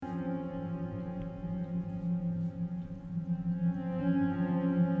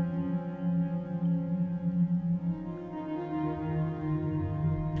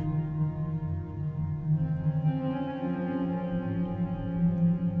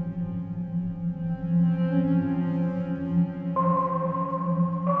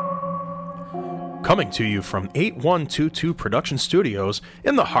Coming to you from 8122 Production Studios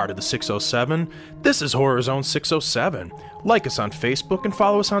in the heart of the 607, this is Horror Zone 607. Like us on Facebook and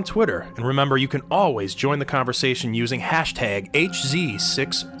follow us on Twitter. And remember, you can always join the conversation using hashtag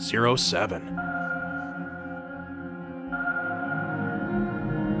HZ607.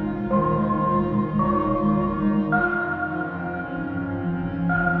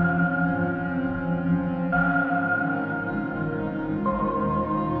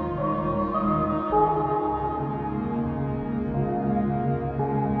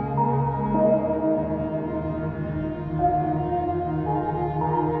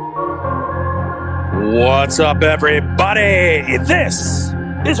 What's up, everybody? This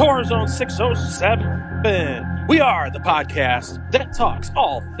is Horror Zone 607. We are the podcast that talks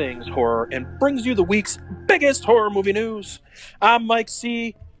all things horror and brings you the week's biggest horror movie news. I'm Mike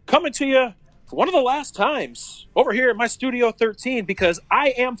C, coming to you for one of the last times over here at my Studio 13 because I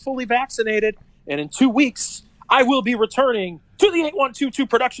am fully vaccinated, and in 2 weeks, I will be returning to the 8122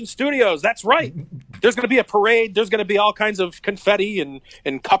 Production Studios. That's right. There's going to be a parade. There's going to be all kinds of confetti and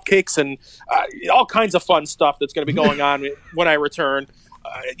cupcakes and all kinds of fun stuff that's going to be going on when I return.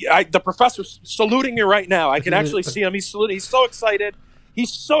 The professor's saluting me right now. I can actually see him. He's saluting. He's so excited.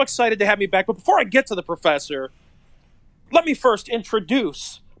 He's so excited to have me back. But before I get to the professor, let me first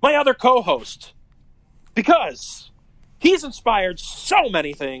introduce my other co-host, because he's inspired so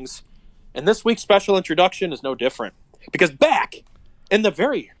many things, and this week's special introduction is no different. Because back in the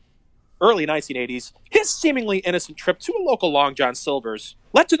very early 1980s, his seemingly innocent trip to a local Long John Silver's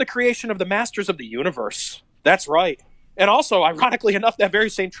led to the creation of the Masters of the Universe. That's right. And also, ironically enough, that very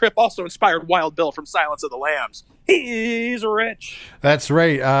same trip also inspired Wild Bill from Silence of the Lambs. He's rich. That's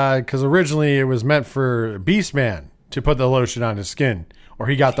right, because originally it was meant for Beastman to put the lotion on his skin, or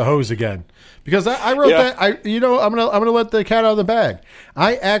he got the hose again. Because I wrote that. I'm gonna let the cat out of the bag.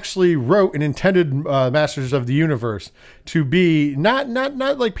 I actually wrote and intended Masters of the Universe to be not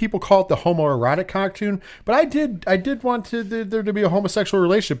like people call it the homoerotic cartoon, but I did want there to be a homosexual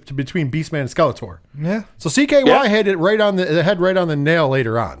relationship between Beastman and Skeletor. Yeah. So CKY had it right on the nail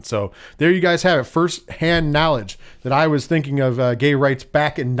later on. So there you guys have it, first hand knowledge that I was thinking of gay rights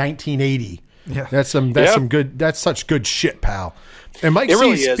back in 1980. Yeah. That's some good. That's such good shit, pal. And Mike,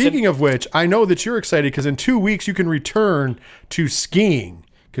 really speaking of which, I know that you're excited because in 2 weeks you can return to skiing,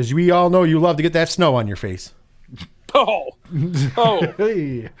 because we all know you love to get that snow on your face. Oh.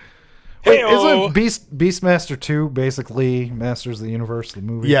 Hey. Wait, isn't Beastmaster 2 basically Masters of the Universe, the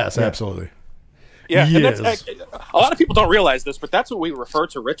movie? Yes, absolutely. Yeah, yes. And that's, a lot of people don't realize this, but that's what we refer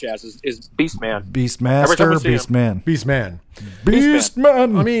to Rich as is Beastman. Beastmaster, Beastman.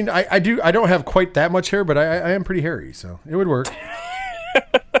 Beastman. I mean, I don't have quite that much hair, but I am pretty hairy, so it would work.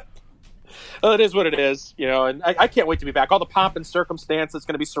 Well, it is what it is, and I can't wait to be back. All the pomp and circumstance that's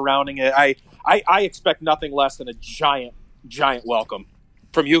going to be surrounding it, I expect nothing less than a giant welcome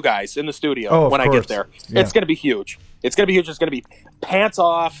from you guys in the studio when I get there. Yeah. It's going to be huge. It's going to be huge. It's going to be pants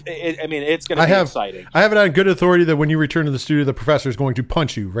off. It's going to be exciting. I have it on good authority that when you return to the studio, the professor is going to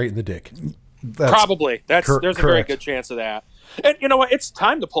punch you right in the dick. Probably. There's a very good chance of that. And you know what? It's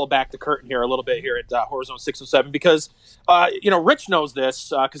time to pull back the curtain here a little bit here at Horror Zone 607 because, Rich knows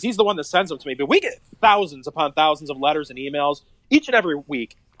this because he's the one that sends them to me. But we get thousands upon thousands of letters and emails each and every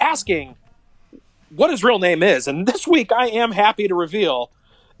week asking what his real name is. And this week I am happy to reveal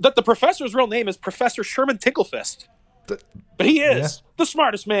that the professor's real name is Professor Sherman Tinklefist. But he is the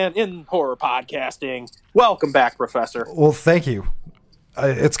smartest man in horror podcasting. Welcome back, Professor. Well, thank you.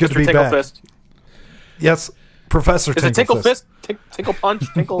 It's good Mr. to be Tinklefist. back. Yes, Professor Tinklefist. Is it Tinklefist? Tinkle Punch?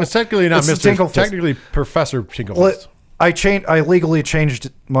 Tinkle? It's technically not Mr. Tinklefist. Technically Professor Tinklefist. Well, I legally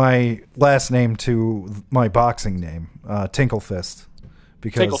changed my last name to my boxing name, Tinklefist.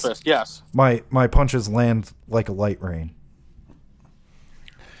 Because Tinklefist, yes. My punches land like a light rain.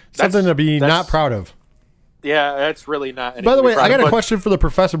 Something to be not proud of. Yeah, that's really not. By the way, I got a question for the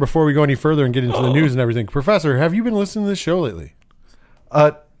professor before we go any further and get into the news and everything. Professor, have you been listening to this show lately?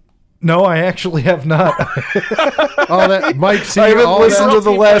 No, I actually have not. All that Mike C. I haven't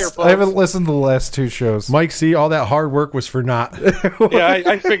listened to the last two shows. Mike C. All that hard work was for naught. Yeah,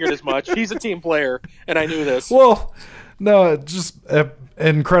 I figured as much. He's a team player, and I knew this. Well, no, just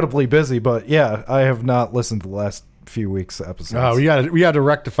incredibly busy. But yeah, I have not listened to the last few weeks episodes. Oh, we got to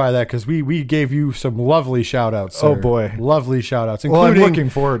rectify that because we gave you some lovely shout outs. Oh boy, lovely shout outs. Well, I'm looking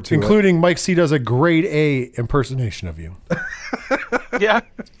forward to including Mike C does a grade A impersonation of you. Yeah,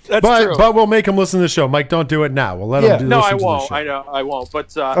 that's true. But we'll make him listen to the show. Mike, don't do it now. We'll let him do. No, listen I won't. To the show. I know I won't.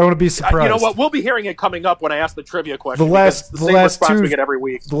 But I want to be surprised. You know what? We'll be hearing it coming up when I ask the trivia question. The last response two we get every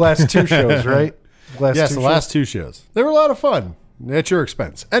week. The last two shows, right? The last two shows. They were a lot of fun. At your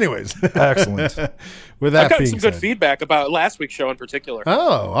expense. Anyways. Excellent. With that I've gotten being some good said. feedback about last week's show in particular.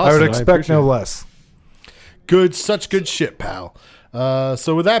 Oh, awesome. I would expect appreciate no it. less. Good, such good shit, pal.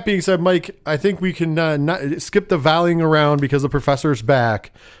 So with that being said, Mike, I think we can not skip the volleying around because the professor's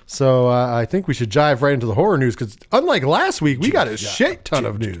back. So I think we should jive right into the horror news because unlike last week, we got a shit ton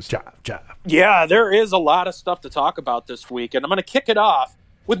of news. Yeah, there is a lot of stuff to talk about this week, and I'm going to kick it off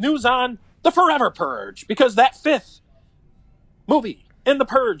with news on The Forever Purge, because that 5th movie in the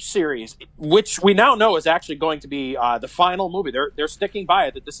Purge series, which we now know is actually going to be the final movie. They're sticking by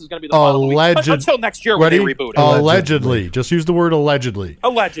it that this is going to be the final movie until next year when they reboot it. Allegedly. Just use the word allegedly.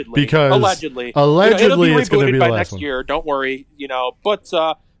 Allegedly. Because allegedly allegedly it'll be it's going to rebooted be by the next last one. year. Don't worry,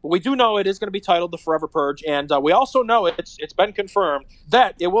 but we do know it is going to be titled The Forever Purge, and we also know it's been confirmed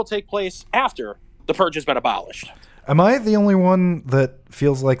that it will take place after the Purge has been abolished. Am I the only one that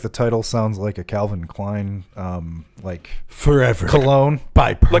feels like the title sounds like a Calvin Klein, like Forever. cologne?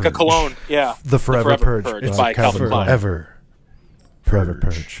 By Purge. Like a cologne, yeah. The Forever Purge. It's by Calvin Klein. Forever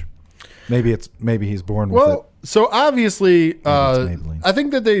Purge. Maybe he's born with it. Well, so obviously, Maybelline. I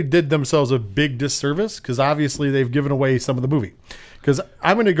think that they did themselves a big disservice because obviously they've given away some of the movie. Because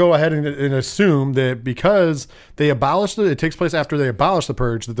I'm going to go ahead and assume that because they abolished it, it takes place after they abolished the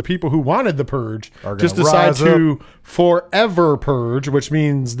Purge, that the people who wanted the Purge Are just gonna decide rise to forever purge, which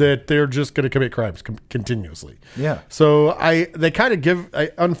means that they're just going to commit crimes continuously. Yeah. So they kind of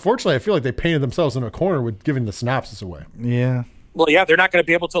unfortunately, I feel like they painted themselves in a corner with giving the synopsis away. Yeah. Well, yeah, they're not going to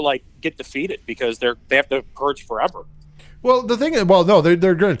be able to get defeated because they have to purge forever. Well, the thing is, no,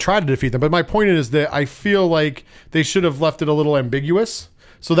 they're going to try to defeat them. But my point is that I feel like they should have left it a little ambiguous.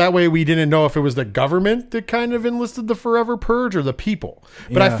 So that way we didn't know if it was the government that kind of enlisted the Forever Purge or the people.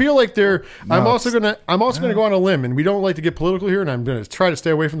 But Yeah. I feel like I'm also going to go on a limb, and we don't like to get political here, and I'm going to try to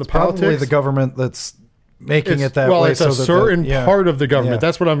stay away from the politics. Probably the government that's making it that way. Well, it's a so certain that part of the government. Yeah.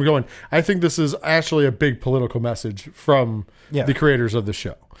 That's what I'm going. I think this is actually a big political message from Yeah. the creators of the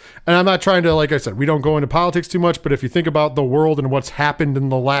show. And I'm not trying to, like I said, we don't go into politics too much, but if you think about the world and what's happened in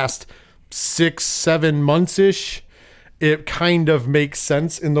the last 6-7 months-ish, it kind of makes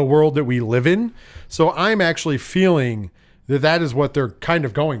sense in the world that we live in. So I'm actually feeling that is what they're kind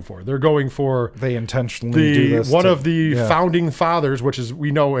of going for. They're going for They intentionally do this. of the founding fathers, which is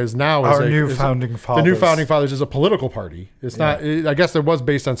we know is now Our new founding The new fathers. founding fathers is a political party. It's not. I guess it was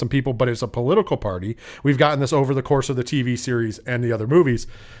based on some people, but it's a political party. We've gotten this over the course of the TV series and the other movies.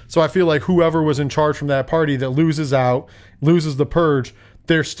 So I feel like whoever was in charge from that party that loses the purge,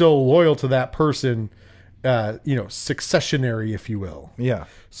 they're still loyal to that person. Successionary, if you will. Yeah.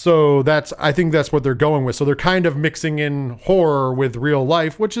 So I think that's what they're going with. So they're kind of mixing in horror with real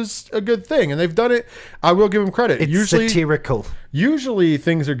life, which is a good thing. And they've done it. I will give them credit. It's satirical. Usually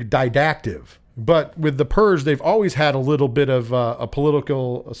things are didactic, but with the Purge, they've always had a little bit of a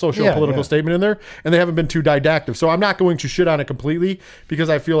social-political statement in there, and they haven't been too didactic. So I'm not going to shit on it completely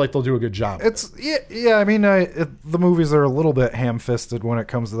because I feel like they'll do a good job. I mean, the movies are a little bit ham-fisted when it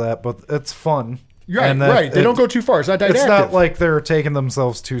comes to that, but it's fun. Right. They don't go too far. It's not didactic. It's not like they're taking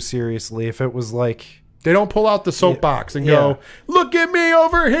themselves too seriously. If it was like... They don't pull out the soapbox and go, look at me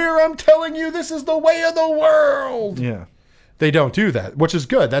over here. I'm telling you this is the way of the world. Yeah. They don't do that, which is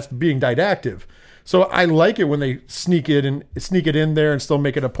good. That's being didactic. So I like it when they sneak it in there and still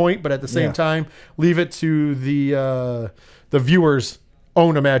make it a point, but at the same time, leave it to the viewer's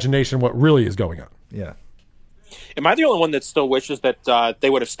own imagination what really is going on. Yeah. Am I the only one that still wishes that they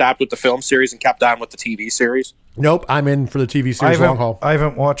would have stopped with the film series and kept on with the TV series? Nope, I'm in for the TV series long haul. I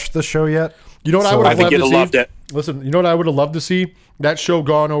haven't watched the show yet. You know what I would have loved to see? Loved it. Listen, you know what I would have loved to see? That show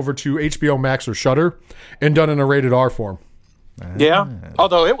gone over to HBO Max or Shudder and done in a rated R form. Yeah,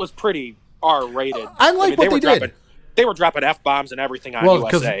 although it was pretty R-rated. I like what they did. They were dropping F-bombs and everything on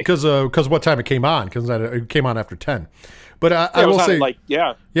USA. Because what time it came on? Because it came on after 10. But I will say,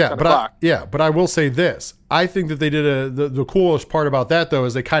 but I will say this: I think that they did the coolest part about that though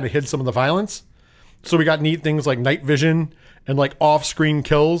is they kind of hid some of the violence. So we got neat things like night vision and like off-screen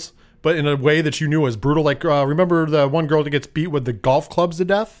kills, but in a way that you knew was brutal. Like remember the one girl that gets beat with the golf clubs to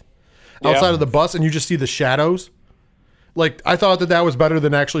death outside of the bus, and you just see the shadows. Like I thought that was better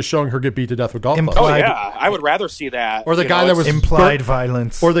than actually showing her get beat to death with golf clubs. Oh yeah, I would rather see that. Or the guy that was implied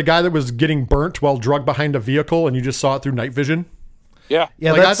violence. Or the guy that was getting burnt while drugged behind a vehicle, and you just saw it through night vision. Yeah.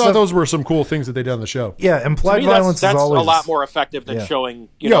 Like I thought those were some cool things that they did on the show. Yeah, implied violence that's is always a lot more effective than showing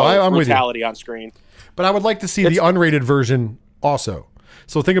I'm brutality on screen. But I would like to see the unrated version also.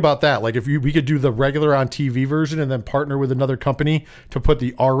 So think about that. Like if we could do the regular on TV version and then partner with another company to put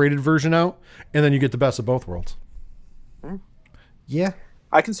the R-rated version out, and then you get the best of both worlds. Yeah.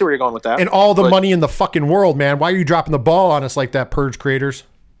 I can see where you're going with that. And all the money in the fucking world, man. Why are you dropping the ball on us like that, Purge creators?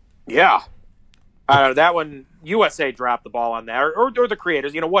 Yeah. That one, USA dropped the ball on that, or the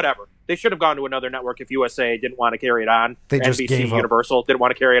creators, whatever. They should have gone to another network if USA didn't want to carry it on. They just NBC, gave up. Universal didn't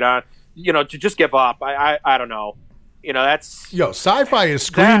want to carry it on. To just give up. I don't know. That's... Yo, Sci-Fi is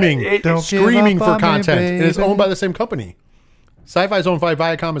screaming for content. And it's owned by the same company. Sci-Fi is owned by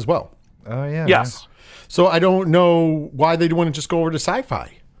Viacom as well. Oh, yeah. Yes. So I don't know why they wouldn't just go over to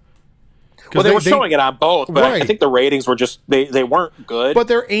Sci-Fi. Well, they were showing it on both, but right. I think the ratings were just they weren't good. But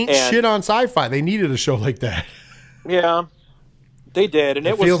there ain't shit on Sci-Fi. They needed a show like that. Yeah, they did, and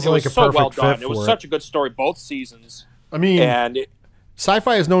it was so well done. It was such a good story both seasons. I mean, and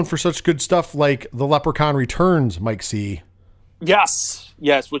Sci-Fi is known for such good stuff like The Leprechaun Returns, Mike C. Yes,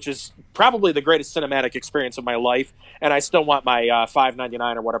 which is probably the greatest cinematic experience of my life, and I still want my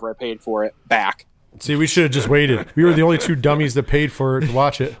 $5.99 or whatever I paid for it back. See, we should have just waited. We were the only two dummies that paid for it to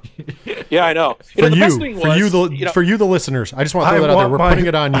watch it. Yeah, I know. For you, the listeners. I just want to throw that out there. We're putting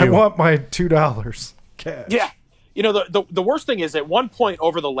it on you. I want my $2 cash. Yeah. The worst thing is at one point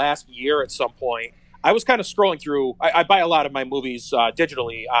over the last year at some point, I was kind of scrolling through. I buy a lot of my movies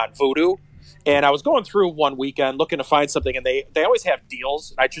digitally on Vudu, and I was going through one weekend looking to find something, and they always have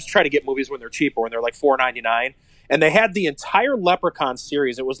deals. I just try to get movies when they're cheaper, when they're like $4.99. And they had the entire Leprechaun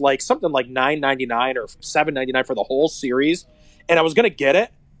series. It was like something like $9.99 or $7.99 for the whole series. And I was going to get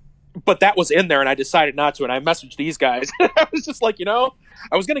it, but that was in there, and I decided not to. And I messaged these guys. I was just like, I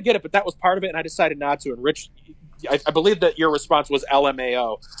was going to get it, but that was part of it, and I decided not to. And Rich, I believe that your response was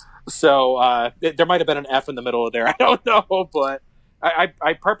LMAO. So there might have been an F in the middle of there. I don't know, but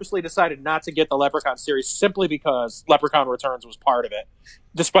I purposely decided not to get the Leprechaun series simply because Leprechaun Returns was part of it,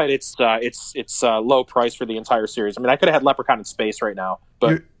 despite its low price for the entire series. I mean, I could have had Leprechaun in Space right now,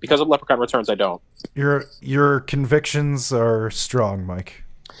 but because of Leprechaun Returns, I don't. Your convictions are strong, Mike.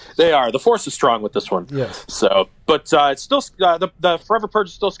 They are. The force is strong with this one. Yes. So, but it's still the Forever Purge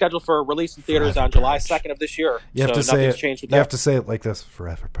is still scheduled for release in theaters on July 2nd of this year. You have to say it. Changed with you have to say it like this: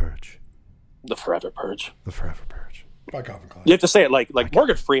 Forever Purge. The Forever Purge. The Forever Purge. By Calvin Klein. You have to say it like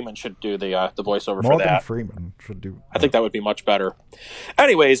Morgan Freeman should do the voiceover for that. Morgan Freeman should do. I think that would be much better.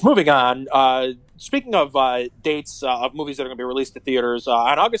 Anyways, moving on. Speaking of dates of movies that are going to be released in theaters,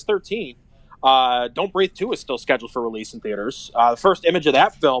 on August 13th, Don't Breathe 2 is still scheduled for release in theaters. The first image of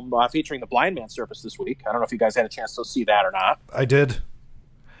that film featuring the blind man surfaced this week. I don't know if you guys had a chance to see that or not. I did.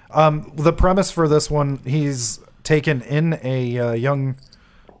 The premise for this one, he's taken in a young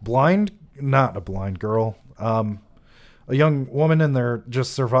not a blind girl, a young woman, and they're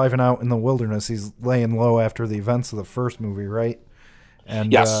just surviving out in the wilderness. He's laying low after the events of the first movie, right?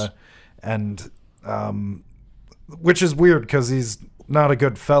 And yes. Which is weird because he's not a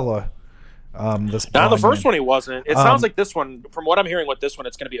good fella. The first one he wasn't. It sounds like this one, from what I'm hearing with this one,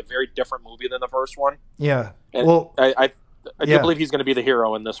 it's going to be a very different movie than the first one. Yeah. And well, I do believe he's going to be the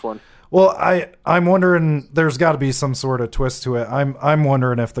hero in this one. Well, I'm wondering. There's got to be some sort of twist to it. I'm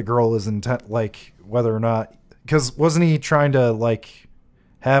wondering if the girl is intent, like whether or not, because wasn't he trying to like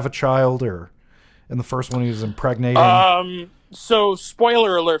have a child, or in the first one he was impregnating? So,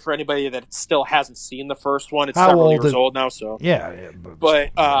 spoiler alert for anybody that still hasn't seen the first one. It's several years old now, so... Yeah.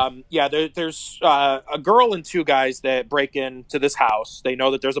 There's a girl and two guys that break into this house. They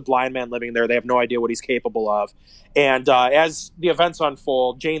know that there's a blind man living there. They have no idea what he's capable of. And as the events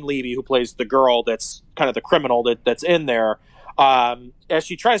unfold, Jane Levy, who plays the girl that's kind of the criminal that's in there, as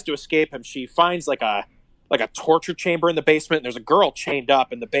she tries to escape him, she finds like a torture chamber in the basement, and there's a girl chained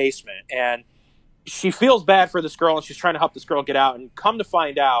up in the basement. And she feels bad for this girl, and she's trying to help this girl get out. And come to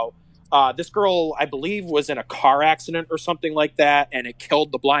find out, this girl, I believe, was in a car accident or something like that, and it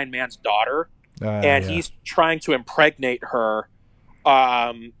killed the blind man's daughter. He's trying to impregnate her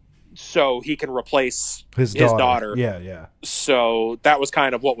so he can replace his daughter. Yeah. So that was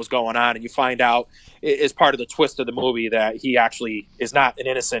kind of what was going on, and you find out as part of the twist of the movie that he actually is not an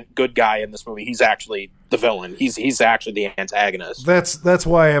innocent good guy in this movie. He's actually the villain. He's actually the antagonist. That's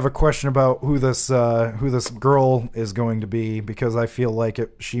why I have a question about who this girl is going to be, because I feel like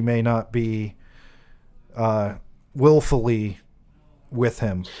she may not be willfully with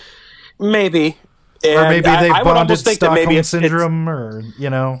him. Maybe. Or maybe they've bonded Stockholm syndrome, or,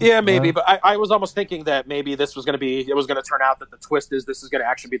 you know. Yeah, maybe. But I was almost thinking that maybe this was going to turn out that the twist is this is going to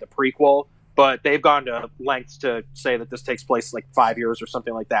actually be the prequel. But they've gone to lengths to say that this takes place like 5 years or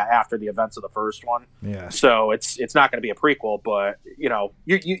something like that after the events of the first one. Yeah. So it's not going to be a prequel, but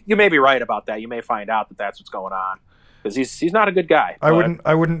you may be right about that. You may find out that that's what's going on, because he's not a good guy.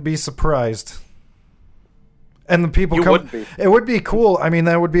 I wouldn't be surprised. And the people You come. wouldn't be. It would be cool. I mean,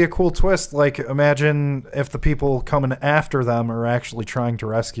 that would be a cool twist. Like, imagine if the people coming after them are actually trying to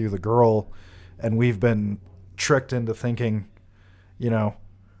rescue the girl, and we've been tricked into thinking,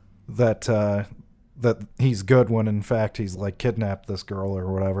 that that he's good when in fact he's like kidnapped this girl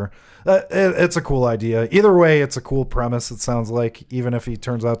or whatever. It's a cool idea. Either way, it's a cool premise. It sounds like, even if he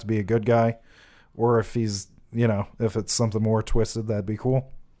turns out to be a good guy, or if he's if it's something more twisted, that'd be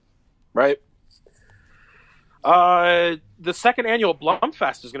cool. Right. The second annual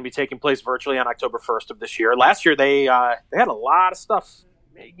Blumfest is going to be taking place virtually on October 1st of this year. Last year they had a lot of stuff,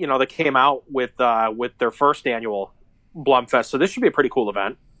 that came out with their first annual Blumfest. So this should be a pretty cool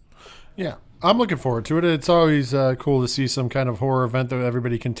event. Yeah, I'm looking forward to it. It's always cool to see some kind of horror event that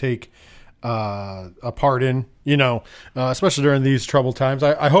everybody can take a part in, especially during these troubled times.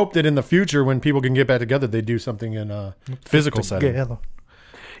 I hope that in the future, when people can get back together, they do something in a physical setting.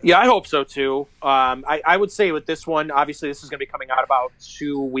 Yeah, I hope so too. I would say with this one, obviously this is going to be coming out about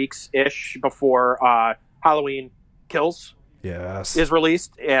 2 weeks-ish before Halloween Kills is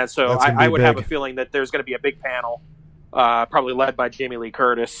released. And so I would have a feeling that there's going to be a big panel, probably led by Jamie Lee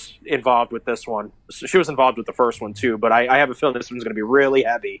Curtis, involved with this one. So she was involved with the first one too, but I have a feeling this one's going to be really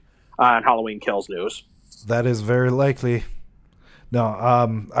heavy on Halloween Kills news. That is very likely.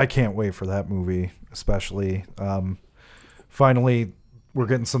 No, I can't wait for that movie, especially. Finally, we're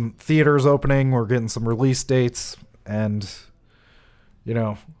getting some theaters opening. We're getting some release dates. And,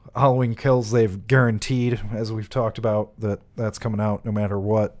 Halloween Kills, they've guaranteed, as we've talked about, that's coming out no matter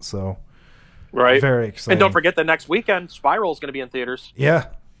what. So, right. Very exciting. And don't forget the next weekend, Spiral is going to be in theaters. Yeah.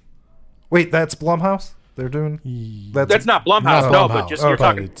 Wait, that's Blumhouse? They're doing? That's not Blumhouse, no, but just you're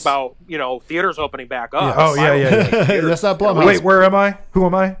talking it's... about, theaters opening back up. Yeah. Oh, yeah. That's not Blumhouse. Wait, where am I? Who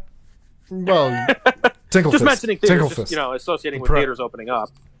am I? Well, just mentioning theaters, just, associating with theaters opening up.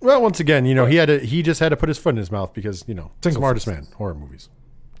 Well, once again, he just had to put his foot in his mouth because, smartest man, horror movies,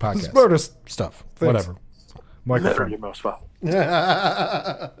 podcast, smartest stuff, things. whatever. Microphone.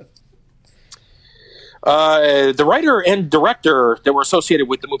 The writer and director that were associated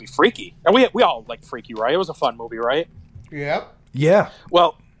with the movie Freaky, and we all liked Freaky, right? It was a fun movie, right? Yep. Yeah.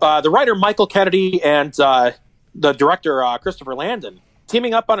 Well, the writer Michael Kennedy and the director Christopher Landon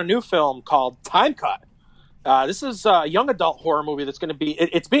teaming up on a new film called Time Cut. This is a young adult horror movie that's going to be...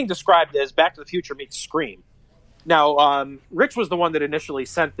 It's being described as Back to the Future meets Scream. Now, Rich was the one that initially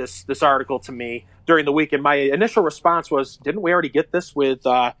sent this article to me during the week, and my initial response was, didn't we already get this with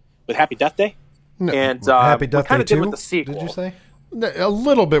Happy Death Day? No. And Happy Death kind Day of did 2, with the sequel. did you say? A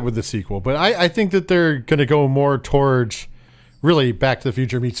little bit with the sequel, but I think that they're going to go more towards really Back to the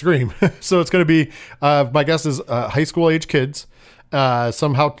Future meets Scream. So it's going to be, my guess is high school age kids,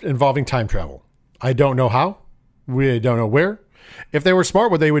 somehow involving time travel. I don't know how. We don't know where. If they were smart,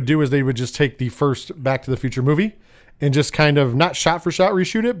 what they would do is they would just take the first Back to the Future movie and just kind of not shot for shot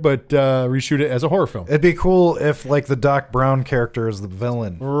reshoot it, but reshoot it as a horror film. It'd be cool if like the Doc Brown character is the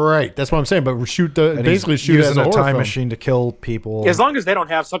villain. Right. That's what I'm saying. But shoot And basically he's shoot it as using a a horror time film. machine to kill people. As long as they don't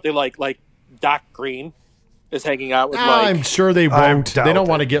have something like Doc Green is hanging out with I'm sure they won't. They don't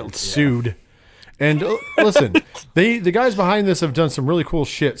want to get sued. And listen, the guys behind this have done some really cool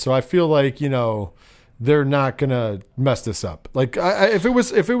shit. So I feel like they're not gonna mess this up. Like if it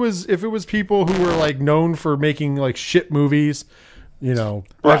was people who were like known for making like shit movies,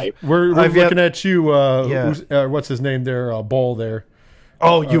 right. We're looking at you. What's his name there? Bull there.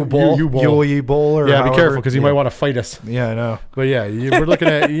 Oh, you Bull, you Bull, or yeah. Be careful because you might want to fight us. Yeah, I know. But yeah, we're looking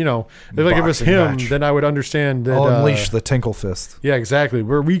at if it was him, then I would understand that. I'll unleash the Tinkle Fist. Yeah, exactly.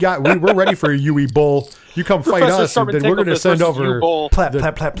 We're ready for you, Yui Bull. You come fight Professor us, Sherman and then we're going to send over Plap,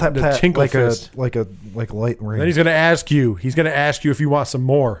 plap, plap, plap, the plap, Tinkle like Fist. like a light ring. Then he's going to ask you. He's going to ask you if you want some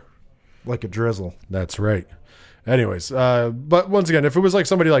more. Like a drizzle. That's right. Anyways, but once again, if it was like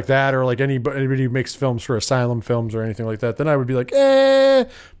somebody like that, or like anybody who makes films for Asylum Films or anything like that, then I would be like,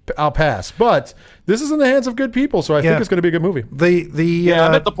 I'll pass. But this is in the hands of good people, so I think it's going to be a good movie.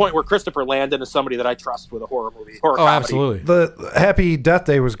 I'm at the point where Christopher Landon is somebody that I trust with a horror movie. Comedy. Absolutely. The Happy Death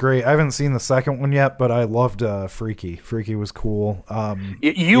Day was great. I haven't seen the second one yet, but I loved Freaky. Freaky was cool.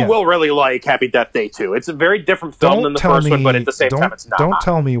 You will really like Happy Death Day 2. It's a very different film than the first one, but at the same time, it's not. Don't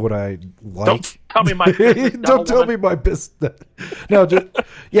tell me what I like. Don't tell me my business. Don't tell me my business. No, just,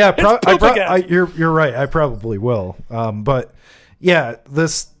 yeah, you're right. I probably will. But yeah,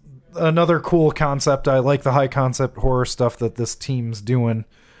 this another cool concept. I like the high concept horror stuff that this team's doing.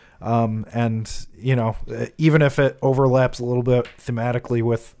 And even if it overlaps a little bit thematically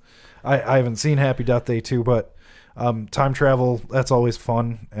with, I haven't seen Happy Death Day 2, but time travel, that's always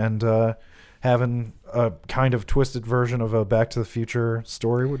fun. And having a kind of twisted version of a Back to the Future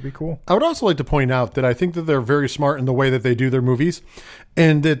story would be cool. I would also like to point out that I think that they're very smart in the way that they do their movies,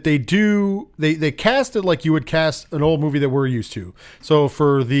 and that they cast it like you would cast an old movie that we're used to. So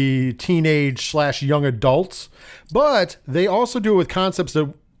for the teenage/young adults, but they also do it with concepts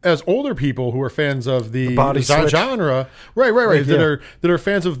that, as older people who are fans of the body genre, right, Yeah. that are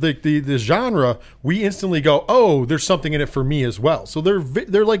fans of the genre, we instantly go, oh, there's something in it for me as well. So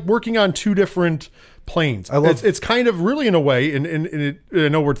they're like working on two different planes. It's kind of really, in a way, and I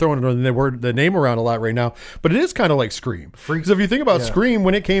know we're throwing the name around a lot right now, but it is kind of like Scream. Because if you think about Scream,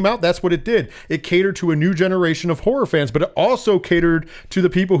 when it came out, that's what it did. It catered to a new generation of horror fans, but it also catered to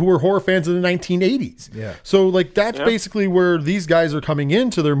the people who were horror fans in the 1980s. Yeah. So like that's basically where these guys are coming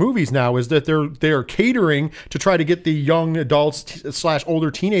into their movies now, is that they are catering to try to get the young adults /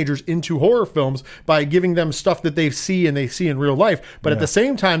 older teenagers into horror films by giving them stuff that they see in real life. But at the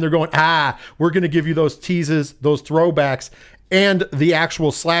same time, they're going, we're going to give you those teases, those throwbacks, and the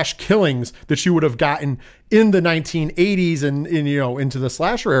actual slash killings that you would have gotten in the 1980s and into the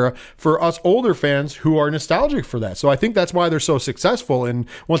slasher era for us older fans who are nostalgic for that. So I think that's why they're so successful. And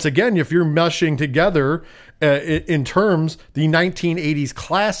once again, if you're meshing together in terms the 1980s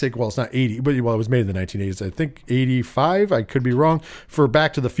classic, well, it's not 80, but it was made in the 1980s. I think 85. I could be wrong. For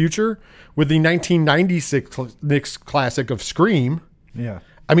Back to the Future with the 1996 classic of Scream. Yeah.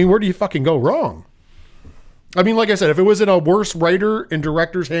 I mean, where do you fucking go wrong? I mean, like I said, if it was in a worse writer and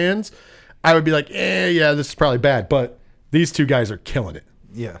director's hands, I would be like, yeah, this is probably bad. But these two guys are killing it.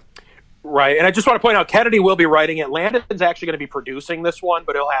 Yeah. Right. And I just want to point out, Kennedy will be writing it. Landon's actually going to be producing this one,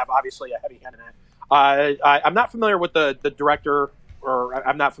 but he'll have, obviously, a heavy hand in it. I'm not familiar with the director, or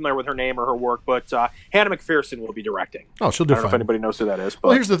I'm not familiar with her name or her work, but Hannah McPherson will be directing. Oh, she'll do I don't know fine. if anybody knows who that is. But.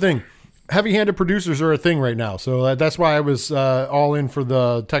 Well, here's the thing. Heavy-handed producers are a thing right now, so that's why I was all in for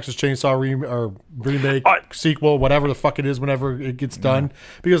the Texas Chainsaw remake, sequel, whatever the fuck it is, whenever it gets done.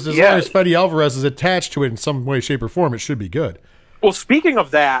 Because as long as Fede Alvarez is attached to it in some way, shape, or form, it should be good. Well, speaking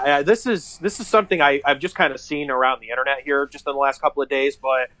of that, this is something I've just kind of seen around the internet here just in the last couple of days.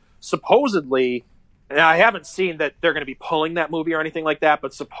 But supposedly, and I haven't seen that they're going to be pulling that movie or anything like that,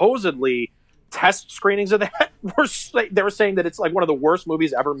 but supposedly test screenings of that they were saying that it's like one of the worst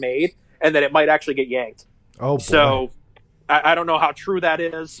movies ever made, and that it might actually get yanked. Oh, boy. So I don't know how true that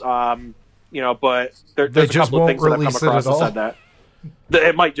is, but there's a couple of things that I've come across that said that.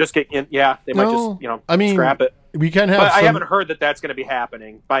 It might just get in. Yeah, they might just scrap it. We can have. But I haven't heard that that's going to be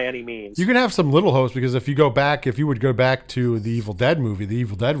happening by any means. You can have some little hopes, because if you would go back to the Evil Dead movie, the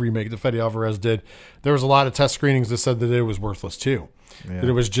Evil Dead remake that Fede Alvarez did, there was a lot of test screenings that said that it was worthless too. Yeah. That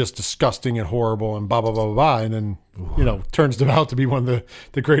it was just disgusting and horrible and blah, blah, blah, blah, blah. And then, turns out to be one of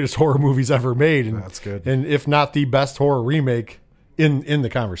the greatest horror movies ever made. And that's good. And if not the best horror remake in the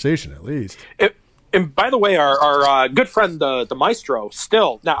conversation, at least. And by the way, our good friend, the Maestro,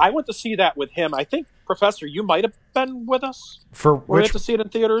 still. Now, I went to see that with him. I think, Professor, you might have been with us. We had to see it in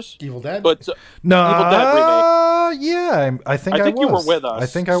theaters. Evil Dead? But, no. Evil Dead remake. Yeah, I think you were with us. I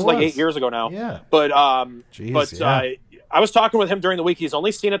think I was. Like 8 years ago now. Yeah. But, Jeez, I was talking with him during the week. He's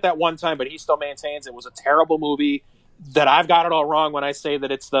only seen it that one time, but he still maintains it was a terrible movie, that I've got it all wrong when I say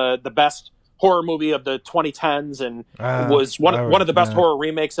that it's the best horror movie of the 2010s and was one of the best horror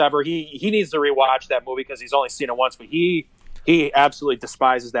remakes ever. He needs to rewatch that movie because he's only seen it once, but he absolutely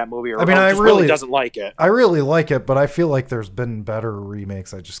despises that movie. I really doesn't like it. I really like it, but I feel like there's been better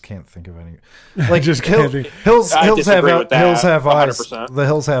remakes. I just can't think of any. Like just can't think. Hills Have Eyes. 100%. The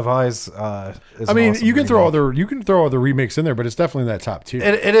Hills Have Eyes. Is awesome you can throw other remakes in there, but it's definitely in that top tier.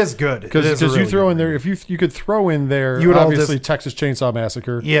 It is good because you throw in there, if you could throw in there, you would obviously Texas Chainsaw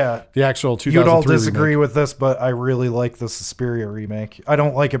Massacre. Yeah, the actual 2003. You would all disagree remake. with this, but I really like the Suspiria remake. I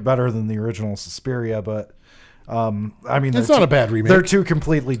don't like it better than the original Suspiria, but. It's not a bad remake. They're two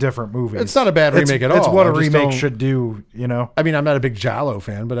completely different movies. It's not a bad remake at all. It's what a remake should do, I mean, I'm not a big Giallo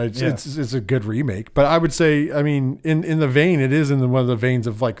fan, but it's a good remake. But I would say, in the vein, it is in one of the veins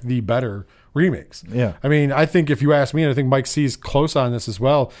of like the better remakes. Yeah. I mean, I think if you ask me, and I think Mike C's close on this as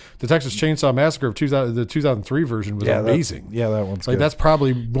well, the Texas Chainsaw Massacre of the 2003 version was amazing. That one's like good. That's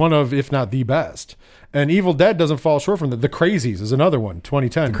probably one of, if not the best. And Evil Dead doesn't fall short from that. The Crazies is another one,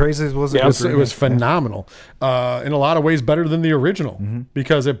 2010. The Crazies was it was phenomenal. In a lot of ways better than the original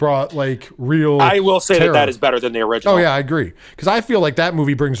because it brought like real I will say terror. that is better than the original. Oh yeah, I agree. Because I feel like that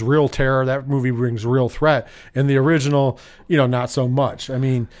movie brings real terror. That movie brings real threat. And the original, not so much. I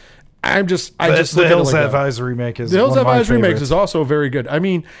mean, the Hills Have Eyes remake is the Hills Have Eyes remake favorites. is also very good. I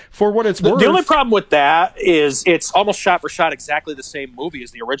mean, for what it's worth, the only problem with that is it's almost shot for shot exactly the same movie as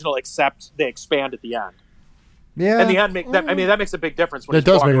the original, except they expand at the end. Yeah. In the end, that makes a big difference when It he's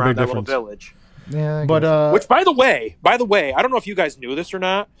does walking make a around big that little difference. village. Yeah. I But guess. Which, by the way, I don't know if you guys knew this or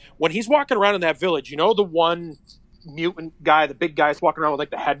not. When he's walking around in that village, you know the one mutant guy, the big guy's walking around with like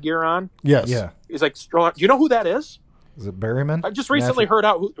the headgear on. yes. Yeah. He's like, do you know who that is? Is it Berryman? I just recently heard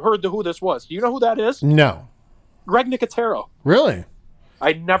who this was. Do you know who that is? No. Greg Nicotero. Really?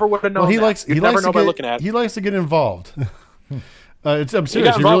 I never would have known. Well, he that. likes. You'd He never likes know to by get. looking at it. He likes to get involved. I'm serious.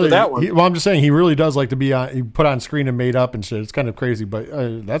 got involved really, with that one. well, I'm just saying he really does like to be put on screen and made up and shit. It's kind of crazy, but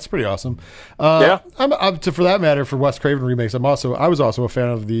that's pretty awesome. Yeah. For that matter, for Wes Craven remakes, I was also a fan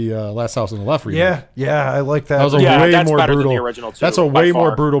of the Last House on the Left remake. Yeah. I like that. That was a Yeah, way that's more better than brutal. the original, too, That's a by way more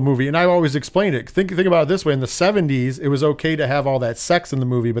far. brutal movie, and I always explained it. Think about it this way: in the '70s, it was okay to have all that sex in the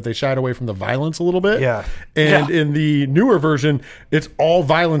movie, but they shied away from the violence a little bit. Yeah. And Yeah. in the newer version, it's all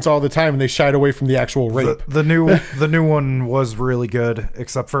violence all the time, and they shied away from the actual rape. the new one was really good,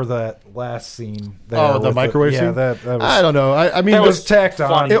 except for that last scene. There Oh, the with microwave scene. That was, I don't know. I mean, That it was tacked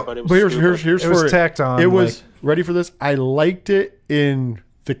funny, on. but it was but here's stupid. It was for tacked on, It was like- ready for this. I liked it in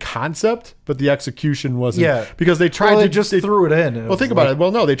the concept, but the execution wasn't. Yeah. Because they tried Well, to they just threw it in. Well, think about it.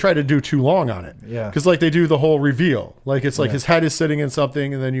 Well, no, they tried to do too long on it. Yeah. Because like they do the whole reveal, like it's like his head is sitting in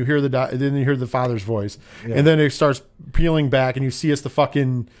something, and then you hear then you hear the father's voice, and then it starts peeling back, and you see it's the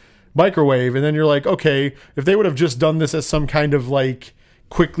fucking microwave, and then you're like, okay, if they would have just done this as some kind of like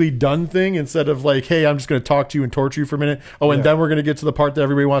quickly done thing instead of like, hey, I'm just going to talk to you and torture you for a minute. Oh, and then we're going to get to the part that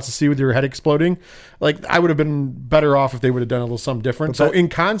everybody wants to see with your head exploding. Like, I would have been better off if they would have done a little something different. So in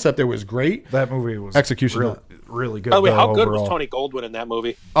concept, it was great. That movie was Execution. really good. By the way, though, how good was overall. Tony Goldwyn in that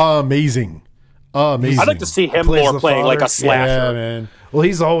movie? Amazing. Amazing. I'd like to see him Plays more the playing like a father. slasher. Yeah, man. Well,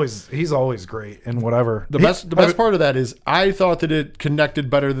 he's always great in whatever. The best part of that is I thought that it connected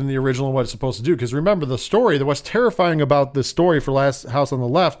better than the original and what it's supposed to do. Because remember, the story, what's terrifying about the story for Last House on the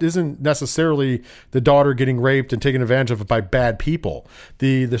Left isn't necessarily the daughter getting raped and taken advantage of by bad people.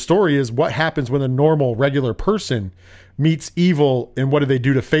 The story is what happens when a normal, regular person meets evil, and what do they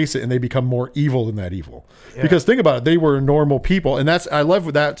do to face it, and they become more evil than that evil. Because think about it, they were normal people, and that's, I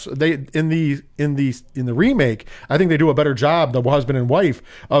love that they in the remake, I think they do a better job, the husband and wife,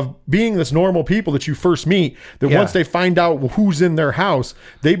 of being this normal people that you first meet, that once they find out who's in their house,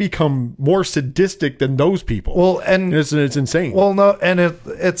 they become more sadistic than those people. Well, and it's insane. Well, no, and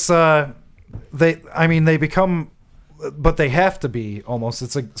it's they become, but they have to be almost.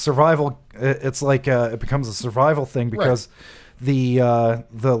 It's a survival. It's like it becomes a survival thing because the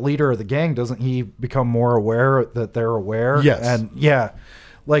leader of the gang, doesn't he become more aware that they're aware? Yes. And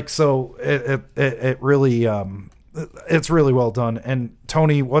like so it really it's really well done. And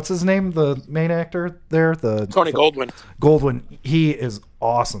Tony, what's his name? The main actor there, Tony Goldwyn. Goldwyn. He is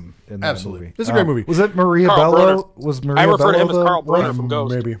awesome in that Absolutely. movie. This is a great movie. Was it Maria Carl Bello? Bruner. Was Maria I refer to Bello him as the Carl Bruner wife? from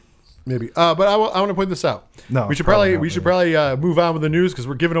Ghost. Maybe. But I want to point this out. No, we should probably probably not, move on with the news because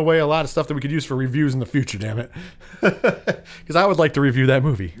we're giving away a lot of stuff that we could use for reviews in the future. Damn it, because I would like to review that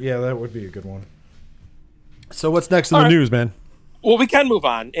movie. Yeah, that would be a good one. So what's next in All the right. news, man? Well, we can move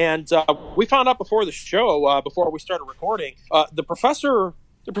on, and we found out before the show, before we started recording, the professor's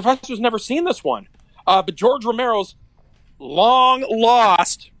never seen this one, but George Romero's long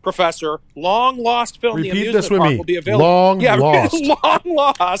lost film, Repeat The Amusement this with Park, me. will be available. Long lost. Long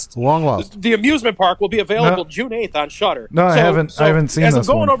lost. Long The Amusement Park will be available No. June 8th on Shudder. No, I haven't seen as this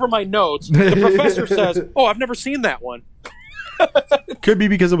I'm going one. over my notes, the professor says, "Oh, I've never seen that one." Could be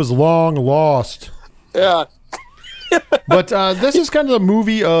because it was long lost. Yeah. But this is kind of the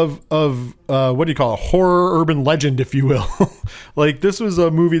movie of what do you call it? Horror urban legend, if you will. Like, this was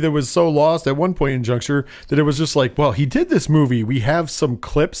a movie that was so lost at one point in juncture that it was just like, well, he did this movie. We have some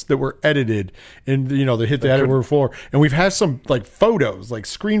clips that were edited and, they hit the editor floor. And we've had some like photos, like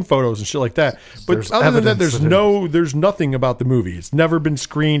screen photos and shit like that. But There's other than that, evidence there's nothing about the movie. It's never been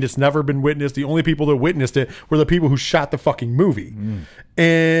screened. It's never been witnessed. The only people that witnessed it were the people who shot the fucking movie.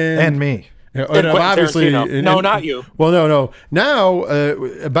 And me. Yeah, And Quentin obviously, Tarantino. No, not you. Well, no. Now,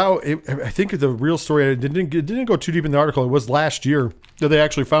 about it, I think the real story. It didn't go too deep in the article. It was last year that they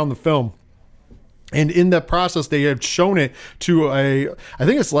actually found the film, and in that process, they had shown it to I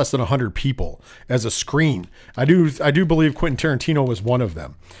think it's less than 100 people as a screen. I do believe Quentin Tarantino was one of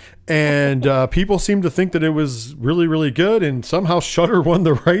them, and people seem to think that it was really, really good. And somehow Shudder won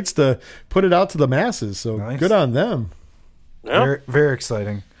the rights to put it out to the masses. So Nice. good on them. Yeah. Very, very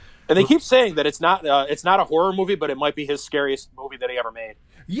exciting. And they keep saying that it's not a horror movie, but it might be his scariest movie that he ever made.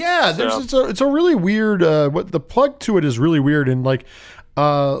 Yeah, it's a really weird. What the plug to it is really weird, and like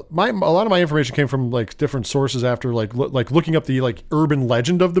a lot of my information came from like different sources after like looking up the like urban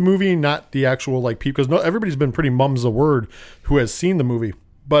legend of the movie, not the actual like people, because everybody's been pretty mum's the word who has seen the movie,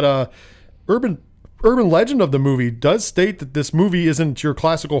 but urban urban legend of the movie does state that this movie isn't your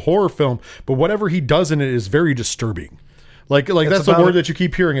classical horror film, but whatever he does in it is very disturbing. Like that's the word that you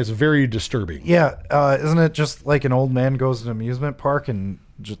keep hearing. Is very disturbing. Yeah, isn't it just like an old man goes to an amusement park and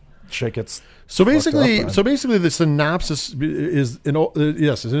just shit gets So basically, the synopsis is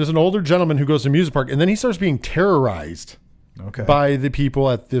yes, it is an older gentleman who goes to an amusement park, and then he starts being terrorized by the people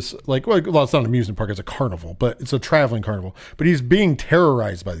at this well, it's not an amusement park, it's a carnival, but it's a traveling carnival. But he's being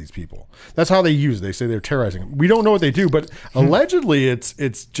terrorized by these people. That's how they use it. They say they're terrorizing him. We don't know what they do, but allegedly it's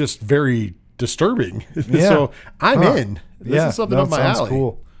just very disturbing. Yeah. So I'm in. This is something up my alley.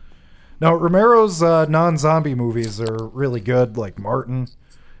 Cool. Now Romero's non-zombie movies are really good, like Martin.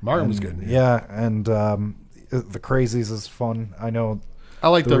 Martin was good. Yeah, and The Crazies is fun. I know. I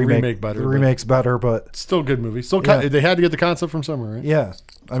like the remake better. The remake's better, but still good movie. Still, they had to get the concept from somewhere, right? Yeah,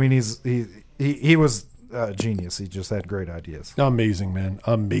 I mean he was a genius. He just had great ideas. Amazing, man,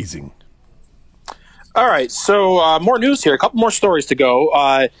 amazing. All right, so more news here. A couple more stories to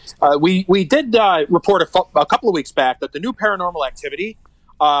go. We did report a couple of weeks back that the new Paranormal Activity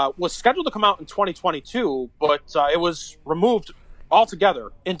was scheduled to come out in 2022, but it was removed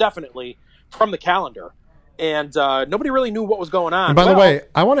altogether, indefinitely, from the calendar. And nobody really knew what was going on. And by the way,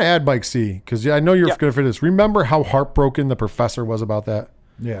 I want to add Mike C, because I know you're going for this. Remember how heartbroken the professor was about that?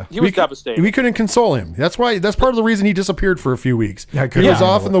 Yeah. He was devastated. We couldn't console him. That's part of the reason he disappeared for a few weeks. Yeah, he was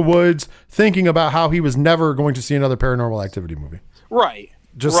off in the woods thinking about how he was never going to see another Paranormal Activity movie. Right.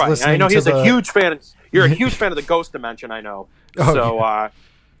 Just right. listening I know to he's a huge fan. You're a huge fan of the Ghost Dimension, I know. So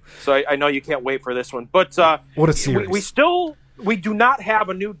I know you can't wait for this one. But what a series. We do not have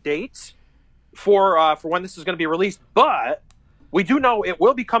a new date for when this is going to be released, but we do know it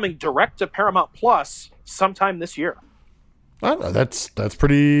will be coming direct to Paramount Plus sometime this year. I don't know, that's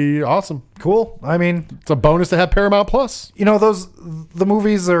pretty awesome. Cool. I mean, it's a bonus to have Paramount Plus. You know, the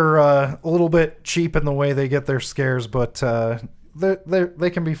movies are a little bit cheap in the way they get their scares, but they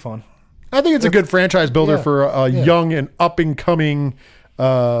can be fun. I think it's a good franchise builder for a young and up and coming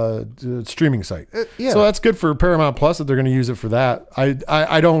streaming site. So that's good for Paramount Plus that they're going to use it for that.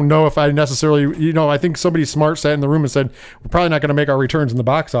 I don't know if I necessarily, I think somebody smart sat in the room and said, we're probably not going to make our returns in the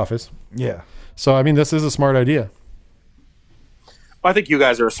box office. Yeah. So, I mean, this is a smart idea. I think you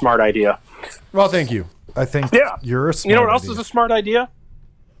guys are a smart idea. Well, thank you. I think you're a smart idea. You know what else is a smart idea?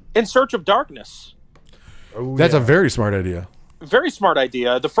 In Search of Darkness. Oh, that's a very smart idea. Very smart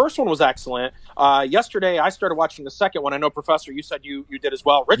idea. The first one was excellent. Yesterday, I started watching the second one. I know, Professor, you said you did as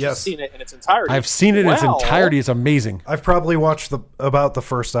well. Rich has seen it in its entirety. I've seen it in its entirety. It's amazing. I've probably watched about the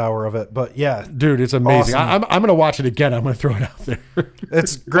first hour of it, but yeah. Dude, it's amazing. Awesome. I'm going to watch it again. I'm going to throw it out there.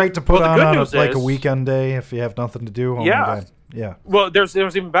 It's great to put on a weekend day if you have nothing to do. Yeah. Well, there's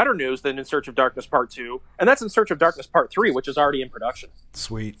even better news than In Search of Darkness Part 2, and that's In Search of Darkness Part 3, which is already in production.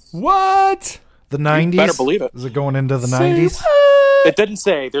 Sweet. What? The 90s? You better believe it. Is it going into the 90s? It didn't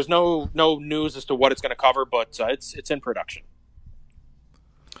say. There's no news as to what it's going to cover, but it's in production.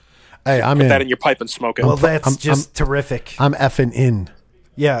 Hey, I'm Put that in your pipe and smoke it. Well, that's terrific. I'm effing in.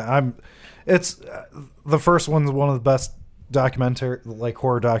 Yeah, it's the first one's one of the best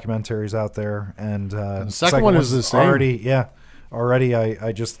horror documentaries out there, and the second one is the same. Already,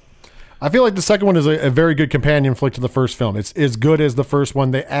 I feel like the second one is a very good companion flick to the first film. It's as good as the first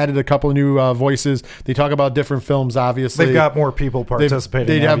one. They added a couple of new voices. They talk about different films. Obviously, they've got more people participating.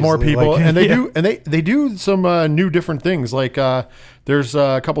 They have more people, and they do some new different things. Like there's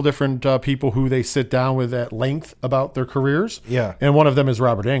a couple different people who they sit down with at length about their careers. Yeah, and one of them is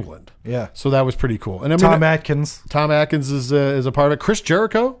Robert Englund. Yeah, so that was pretty cool. And Tom Atkins. Tom Atkins is a part of it. Chris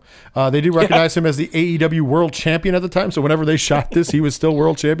Jericho. They do recognize him as the AEW World Champion at the time. So whenever they shot this, he was still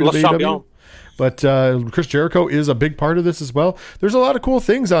World Champion of AEW. But Chris Jericho is a big part of this as well. There's a lot of cool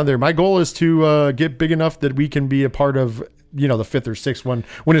things on there. My goal is to get big enough that we can be a part of, the fifth or sixth one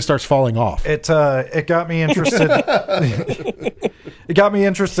when it starts falling off. It got me interested. It got me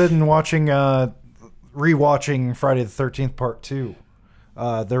interested in rewatching Friday the 13th Part 2.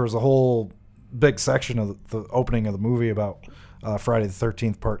 There was a whole big section of the opening of the movie about Friday the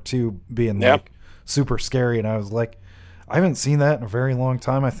 13th Part 2 being super scary, and I was like, I haven't seen that in a very long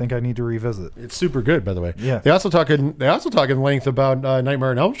time. I think I need to revisit. It's super good, by the way. Yeah. They also talk in length about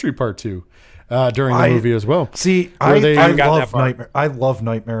Nightmare on Elm Street Part 2 during the movie as well. See, I love Nightmare. I love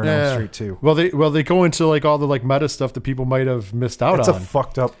Nightmare on Elm Street too. Well, they go into all the meta stuff that people might have missed out on. It's a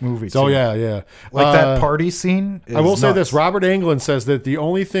fucked up movie too. Oh yeah. Like that party scene. I will say this: Robert Englund says that the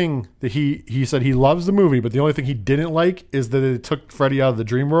only thing that he said he loves the movie, but the only thing he didn't like is that it took Freddy out of the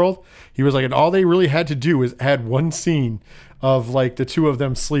dream world. He was like, and all they really had to do is add one scene of the two of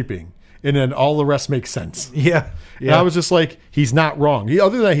them sleeping. and then all the rest makes sense. Yeah. And I was just like, he's not wrong.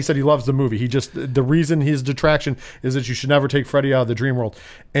 Other than that, he said he loves the movie. He just, the reason his detraction is that you should never take Freddy out of the dream world.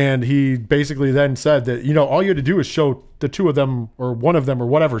 And he basically then said that, all you had to do is show the two of them or one of them or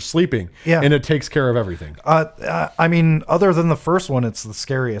whatever sleeping. Yeah. And it takes care of everything. I mean, other than the first one, it's the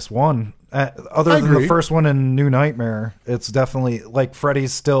scariest one. Other than the first one in New Nightmare, it's definitely like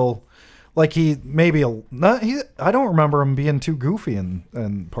Freddy's still like I don't remember him being too goofy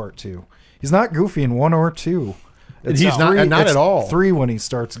in part 2. He's not goofy in 1 or 2. He's not at all. 3 when he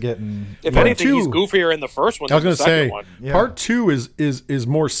starts getting. If anything, he's goofier in the first one. I was going to say, one. Part 2 is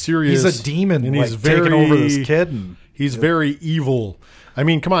more serious. He's a demon, and he's taking over this kid. And, he's very evil. I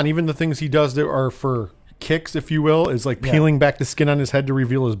mean, come on, even the things he does that are for kicks, if you will, is like peeling back the skin on his head to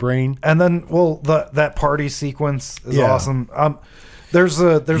reveal his brain. And then, that party sequence is awesome. There's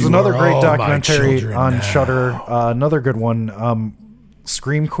another great documentary on Shudder. Another good one.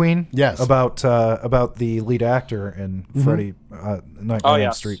 Scream Queen. Yes. About the lead actor in Freddy Nightmare on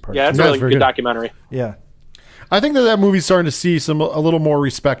Elm Street Part 2. Yeah, it's a really good documentary. Yeah. I think that movie's starting to see a little more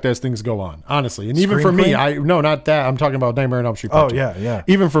respect as things go on, honestly. And even for me, not that. I'm talking about Nightmare on Elm Street Part 2. Yeah.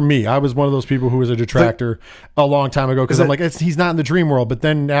 Even for me, I was one of those people who was a detractor a long time ago because I'm like, he's not in the dream world. But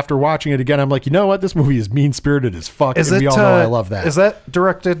then after watching it again, I'm like, you know what? This movie is mean-spirited as fuck, and we all know I love that. Is that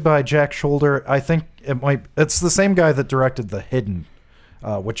directed by Jack Shoulder? I think it might. It's the same guy that directed The Hidden,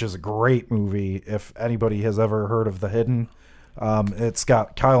 which is a great movie. If anybody has ever heard of The Hidden, it's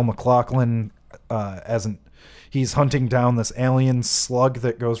got Kyle MacLachlan he's hunting down this alien slug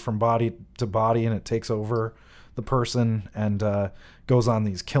that goes from body to body and it takes over the person and goes on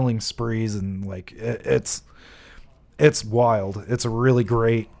these killing sprees, and like it's wild. It's a really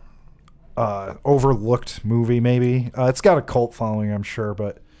great overlooked movie. Maybe it's got a cult following, I'm sure,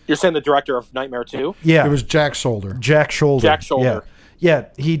 but you're saying the director of Nightmare 2? Yeah, it was Jack Shoulder. Jack Shoulder. Yeah,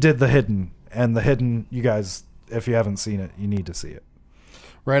 he did The Hidden, and The Hidden, you guys, if you haven't seen it, you need to see it.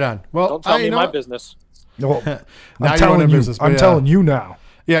 Right on. Well, don't tell me my business. Well, I'm telling you now.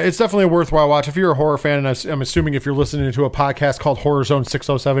 Yeah, it's definitely a worthwhile watch. If you're a horror fan, and I'm assuming if you're listening to a podcast called Horror Zone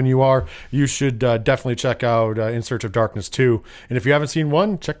 607, you should definitely check out In Search of Darkness 2. And if you haven't seen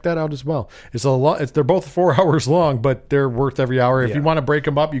 1, check that out as well. It's a lot. They're both 4 hours long, but they're worth every hour. If you want to break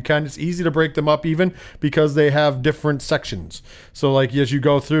them up, you can. It's easy to break them up even because they have different sections. So like as you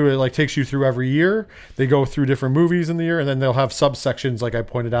go through, it like takes you through every year. They go through different movies in the year, and then they'll have subsections, like I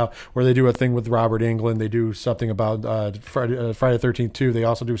pointed out, where they do a thing with Robert Englund. They do something about Friday the 13th 2. They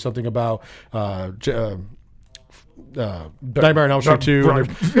also do something about Nightmare on Elm Street 2.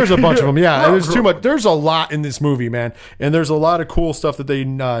 There's a bunch of them. Yeah, there's too much. There's a lot in this movie, man. And there's a lot of cool stuff that they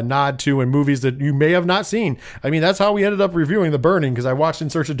nod to in movies that you may have not seen. I mean, that's how we ended up reviewing The Burning, because I watched In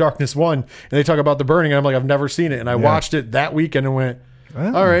Search of Darkness 1, and they talk about The Burning, and I'm like, I've never seen it. And I watched it that weekend and went,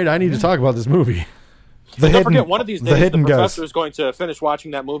 all right, I need to talk about this movie. Don't forget, one of these days, the professor is going to finish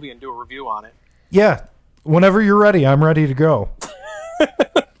watching that movie and do a review on it. Yeah. Whenever you're ready, I'm ready to go.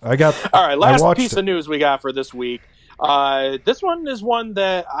 All right, last piece of news we got for this week. This one is one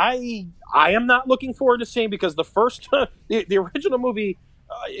that I am not looking forward to seeing, because the first the original movie,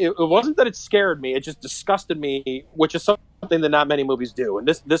 it wasn't that it scared me, it just disgusted me, which is something that not many movies do, and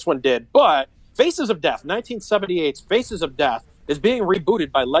this one did. But Faces of Death, 1978's Faces of Death, is being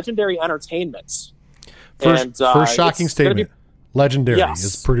rebooted by Legendary Entertainments. First shocking statement. Legendary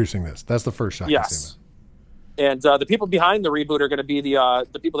is producing this. That's the first shocking statement. And the people behind the reboot are going to be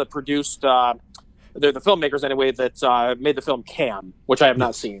the people that produced, they're the filmmakers anyway, that made the film Cam, which I have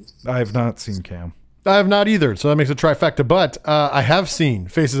not seen. I have not seen Cam. I have not either, so that makes a trifecta. But I have seen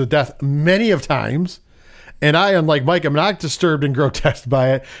Faces of Death many of times, and I am like Mike, I'm not disturbed and grotesque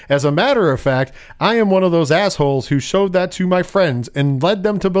by it. As a matter of fact, I am one of those assholes who showed that to my friends and led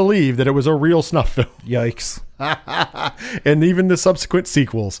them to believe that it was a real snuff film. Yikes. And even the subsequent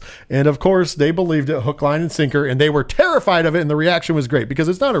sequels. And of course, they believed it hook, line, and sinker, and they were terrified of it, and the reaction was great because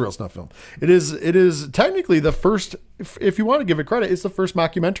it's not a real snuff film. It is technically the first, if you want to give it credit, it's the first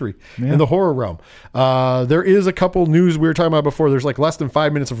mockumentary in the horror realm. There is a couple news we were talking about before. There's like less than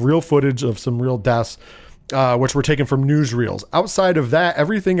 5 minutes of real footage of some real deaths, which were taken from newsreels. Outside of that,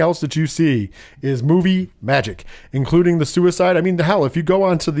 everything else that you see is movie magic, including the suicide. I mean, hell, if you go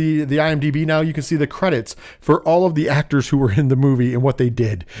onto the IMDb now, you can see the credits for all of the actors who were in the movie and what they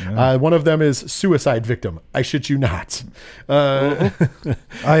did. One of them is suicide victim. I shit you not. And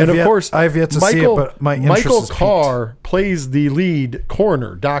of course, I have yet to see it, but my interest Michael is Carr plays the lead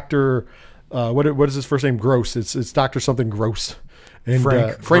coroner, Dr. What is his first name? Gross. It's Dr. something Gross. And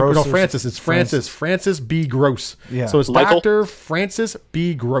Francis. It's Francis B. Gross. Yeah. So it's Dr. Francis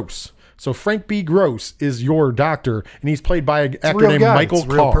B. Gross. So Frank B. Gross is your doctor, and he's played by an actor named Michael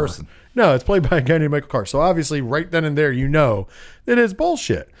Carr. No, it's played by a guy named Michael Carr. So obviously, right then and there, you know it is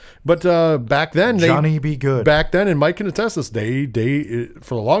bullshit. But back then, Johnny Be Good. Back then, and Mike can attest this, they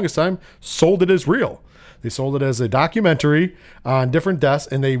for the longest time sold it as real. They sold it as a documentary on different deaths,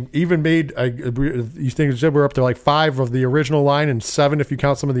 and they even made, you think we're up to like 5 of the original line and 7 if you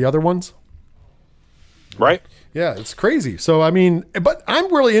count some of the other ones? Right. Yeah, it's crazy. So, I mean, but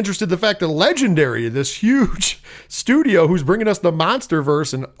I'm really interested in the fact that Legendary, this huge studio who's bringing us the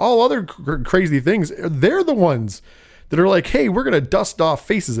Monsterverse and all other crazy things, they're the ones that are like, hey, we're going to dust off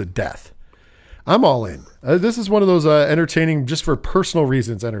Faces of Death. I'm all in. This is one of those entertaining, just for personal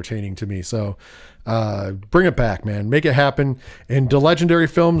reasons, entertaining to me. So bring it back, man. Make it happen. And the Legendary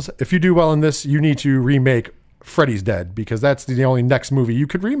Films, if you do well in this, you need to remake Freddy's Dead, because that's the only next movie you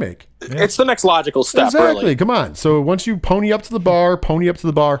could remake. It's the next logical step. Exactly. Really. Come on. So once you pony up to the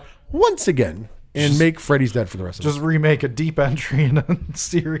bar once again, and make Freddy's Dead for the rest of us. Just remake a Deep Entry in a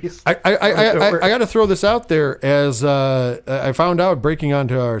series. I got to throw this out there as I found out, breaking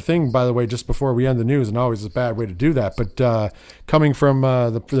onto our thing, by the way, just before we end the news, and always a bad way to do that, but coming from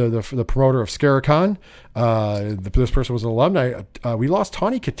the promoter of Scaricon, this person was an alumni. We lost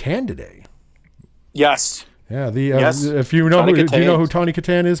Tawny Katan today. Yes. Yeah, yes. If you know, do you know who Tawny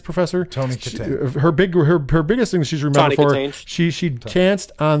Katan is, Professor? Tawny Katan. Her biggest thing she's remembered for, she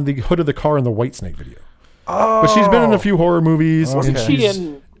danced on the hood of the car in the Whitesnake video. Oh, but she's been in a few horror movies. Okay.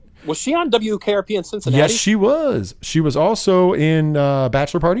 And was she on WKRP in Cincinnati? Yes, she was. She was also in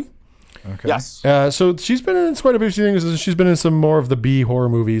Bachelor Party. Okay. Yes. So she's been in quite a few things. She's been in some more of the B horror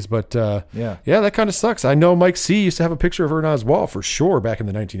movies, but yeah, that kind of sucks. I know Mike C used to have a picture of her on his wall for sure back in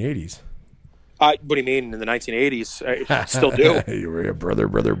the 1980s. What do you mean in the 1980s? I still do. You were a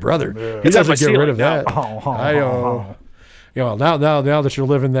brother. Yeah. He doesn't get rid of now. that. Now that you're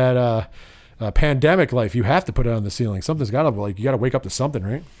living that pandemic life, you have to put it on the ceiling. Something's got to, you got to wake up to something,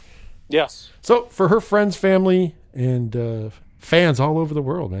 right? Yes. So for her friends, family, and fans all over the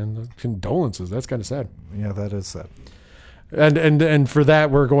world, man, condolences. That's kind of sad. Yeah, that is sad. And for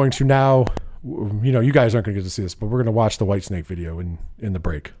that, we're going to now, you guys aren't going to get to see this, but we're going to watch the Whitesnake video in the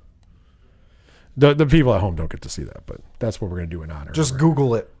break. The people at home don't get to see that, but that's what we're going to do in honor. Just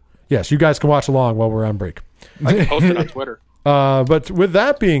Google it. Yes, you guys can watch along while we're on break. I can post it on Twitter. But with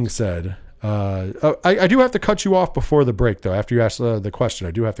that being said, I do have to cut you off before the break, though. After you ask the question,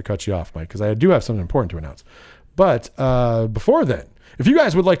 I do have to cut you off, Mike, because I do have something important to announce. But before then, if you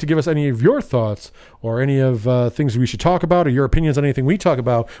guys would like to give us any of your thoughts or any of things we should talk about, or your opinions on anything we talk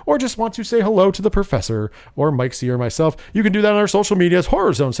about, or just want to say hello to the professor or Mike C or myself, you can do that on our social medias.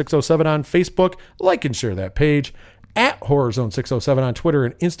 Horror Zone 607 on Facebook. Like and share that page. At Horror Zone 607 on Twitter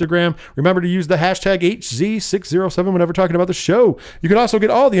and Instagram. Remember to use the hashtag HZ607 whenever talking about the show. You can also get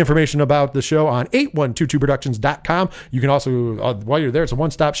all the information about the show on 8122productions.com. You can also, while you're there, it's a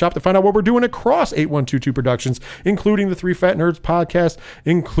one-stop shop to find out what we're doing across 8122 Productions, including the Three Fat Nerds podcast,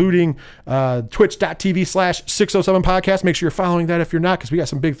 including twitch.tv/607 podcast. Make sure you're following that if you're not, because we got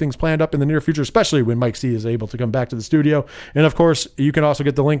some big things planned up in the near future, especially when Mike C is able to come back to the studio. And of course, you can also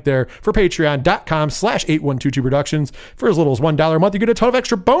get the link there for patreon.com/8122 Productions. For as little as $1 a month, you get a ton of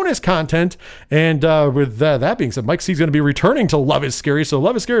extra bonus content. And with that being said, Mike C is going to be returning to Love is Scary. So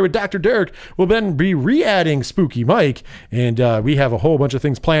Love is Scary with Dr. Derek will then be re-adding Spooky Mike. And we have a whole bunch of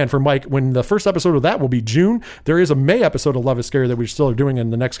things planned for Mike. When the first episode of that will be June. There is a May episode of Love is Scary that we still are doing in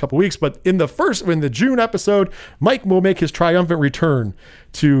the next couple weeks. But in the June episode, Mike will make his triumphant return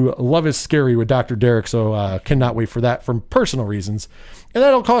to Love is Scary with Dr. Derek. So cannot wait for that for personal reasons. And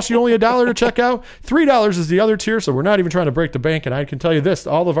that'll cost you only $1 to check out. $3 is the other tier, so we're not even trying to break the bank. And I can tell you this,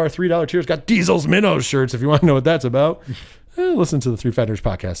 all of our $3 tiers got Diesel's Minnows shirts if you want to know what that's about. Listen to the Three Fat Nerds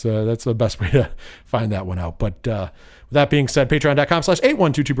podcast. That's the best way to find that one out. But with that being said,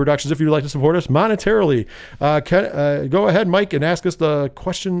 patreon.com/8122 Productions if you'd like to support us monetarily. Go ahead, Mike, and ask us the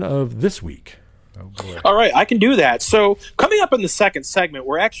question of this week. Oh boy. All right, I can do that. So coming up in the second segment,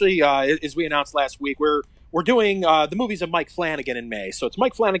 we're actually, as we announced last week, we're doing the movies of Mike Flanagan in May. So it's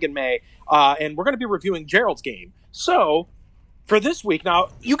Mike Flanagan May, and we're going to be reviewing Gerald's Game. So for this week, now,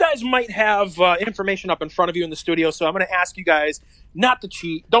 you guys might have information up in front of you in the studio, so I'm going to ask you guys not to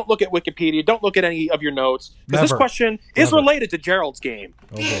cheat. Don't look at Wikipedia. Don't look at any of your notes, because this question is related to Gerald's Game.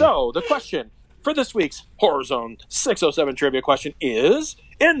 Okay. So the question for this week's Horror Zone 607 trivia question is,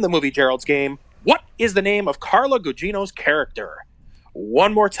 in the movie Gerald's Game, what is the name of Carla Gugino's character?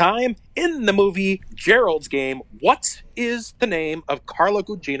 One more time, in the movie Gerald's Game, what is the name of Carla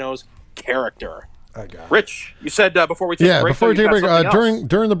Gugino's character? I got it. Rich, you said before we take a break. Before we take a break, during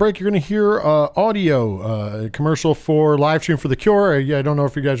during the break, you're going to hear audio commercial for live stream for The Cure. I don't know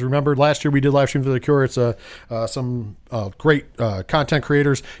if you guys remember last year we did live stream for The Cure. It's some great content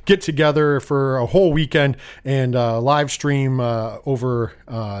creators get together for a whole weekend and live stream over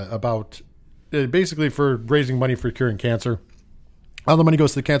about basically for raising money for curing cancer. All the money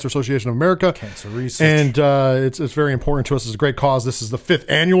goes to the Cancer Association of America. Cancer research. And it's very important to us. It's a great cause. This is the 5th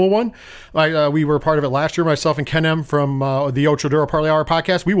annual one. We were part of it last year, myself and Ken M from the Ocho Duro Parlay Hour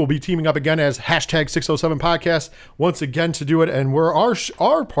podcast. We will be teaming up again as hashtag 607 podcast once again to do it. And where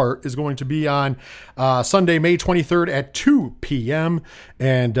our part is going to be on Sunday, May 23rd at 2 p.m.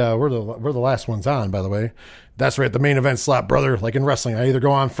 And we're the last ones on, by the way. That's right. The main event slot, brother. Like in wrestling, I either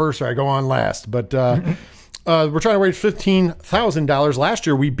go on first or I go on last. But we're trying to raise $15,000. Last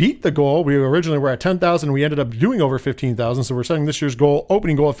year, we beat the goal. We originally were at $10,000. We ended up doing over $15,000. So we're setting this year's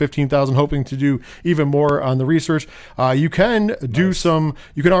opening goal at $15,000, hoping to do even more on the research. You can do some.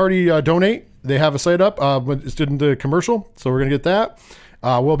 You can already donate. They have a site up. It's in the commercial, so we're gonna get that.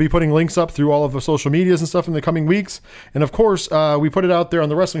 We'll be putting links up through all of the social medias and stuff in the coming weeks. And of course, we put it out there on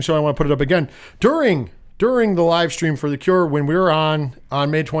the wrestling show. I want to put it up again during the live stream for The Cure when we're on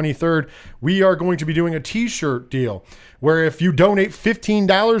May 23rd. We are going to be doing a t-shirt deal where if you donate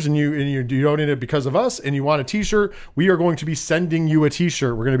 $15 and you donate it because of us and you want a t-shirt, we are going to be sending you a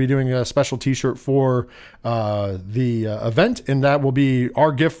t-shirt. We're going to be doing a special t-shirt for the event, and that will be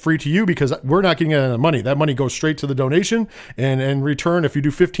our gift free to you because we're not getting any money. That money goes straight to the donation, and in return, if you do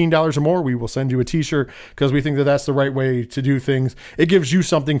 $15 or more, we will send you a t-shirt because we think that that's the right way to do things. It gives you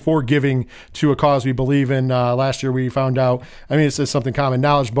something for giving to a cause we believe in. Last year we found out, it's something common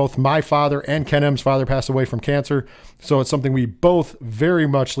knowledge, both my father and Ken M's father passed away from cancer. So it's something we both very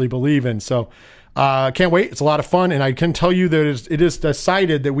muchly believe in. So can't wait. It's a lot of fun. And I can tell you that it is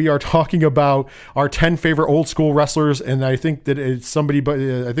decided that we are talking about our 10 favorite old school wrestlers. And I think that it's somebody, but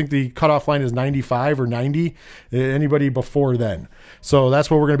I think the cutoff line is 95 or 90, anybody before then. So that's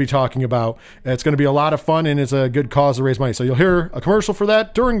what we're going to be talking about. It's going to be a lot of fun, and it's a good cause to raise money. So you'll hear a commercial for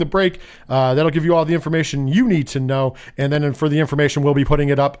that during the break. That'll give you all the information you need to know. And then for the information, we'll be putting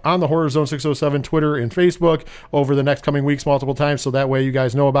it up on the Horror Zone 607 Twitter and Facebook over the next coming weeks multiple times. So that way you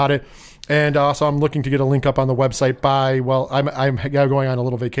guys know about it. And also I'm looking to get a link up on the website I'm going on a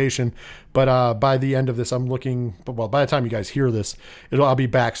little vacation, but by the end of this, I'm looking, by the time you guys hear this, I'll be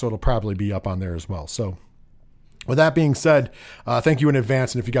back. So it'll probably be up on there as well. So with that being said, thank you in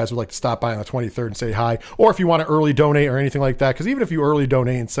advance. And if you guys would like to stop by on the 23rd and say hi, or if you want to early donate or anything like that, because even if you early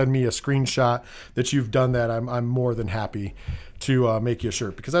donate and send me a screenshot that you've done that, I'm more than happy to make you a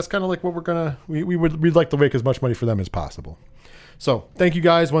shirt, because that's kind of like what we'd like to make as much money for them as possible. So thank you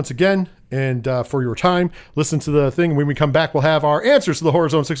guys once again, and for your time. Listen to the thing. When we come back, we'll have our answers to the Horror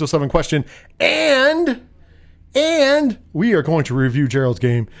Zone 607 question, and we are going to review Gerald's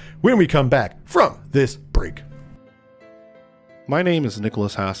game when we come back from this break. My name is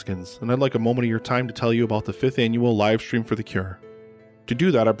Nicholas Haskins, and I'd like a moment of your time to tell you about the 5th annual live stream for The Cure. To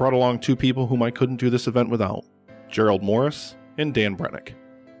do that, I brought along two people whom I couldn't do this event without, Gerald Morris and Dan Brennick.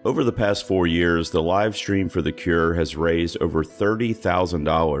 Over the past 4 years, the live stream for The Cure has raised over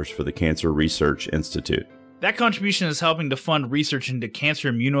 $30,000 for the Cancer Research Institute. That contribution is helping to fund research into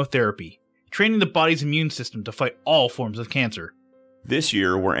cancer immunotherapy, training the body's immune system to fight all forms of cancer. This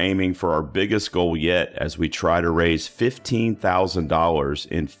year, we're aiming for our biggest goal yet as we try to raise $15,000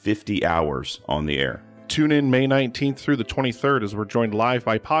 in 50 hours on the air. Tune in May 19th through the 23rd as we're joined live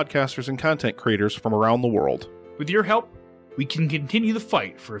by podcasters and content creators from around the world. With your help, we can continue the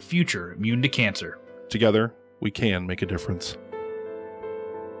fight for a future immune to cancer. Together, we can make a difference.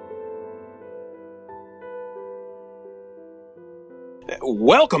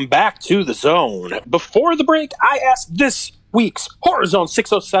 Welcome back to the Zone. Before the break, I asked this week's Horror Zone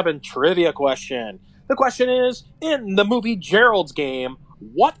 607 trivia question. The question is, in the movie Gerald's Game,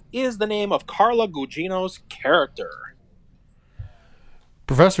 what is the name of Carla Gugino's character?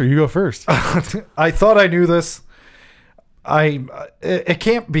 Professor, you go first. I thought I knew this. It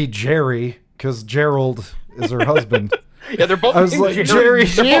can't be Jerry, because Gerald is her husband. Yeah, they're both. I was like, Jerry.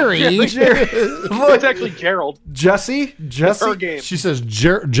 It's actually Gerald. Jesse. Her game. She says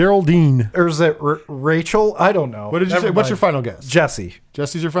Geraldine. Or is it Rachel? I don't know. What did you say? What's your final guess? Jesse.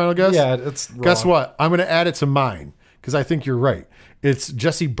 Jesse's your final guess? Yeah, it's wrong. Guess what? I'm going to add it to mine because I think you're right. It's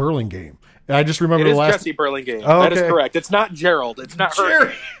Jesse Burlingame. And I just remember It the is last. Jesse Burlingame. Oh, That is okay. correct. It's not Gerald. It's not her.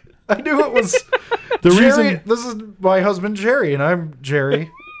 Jerry. I knew it was The Jerry. reason This is my husband Jerry, and I'm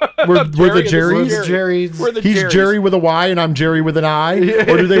Jerry. we're the Jerry Jerry's. is Jerry's. We're the He's Jerrys. Jerry with a Y and I'm Jerry with an I,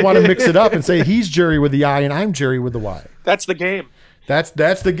 or do they want to mix it up and say he's Jerry with the I and I'm Jerry with the Y? That's the game. That's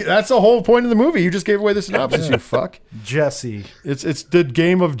the whole point of the movie. You just gave away the synopsis, you fuck. Jesse. It's the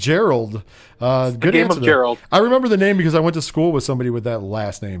game of Gerald. Good game answer of there. Gerald. I remember the name because I went to school with somebody with that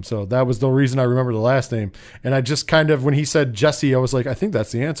last name, so that was the reason I remember the last name. And I just kind of, when he said Jesse, I was like, I think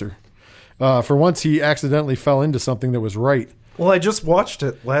that's the answer. For once, he accidentally fell into something that was right. Well, I just watched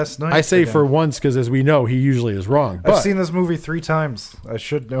it last night. I say again. for once because, as we know, he usually is wrong. But, I've seen this movie 3 times. I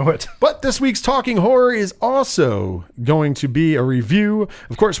should know it. but this week's Talking Horror is also going to be a review.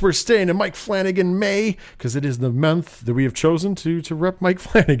 Of course, we're staying in Mike Flanagan May because it is the month that we have chosen to rep Mike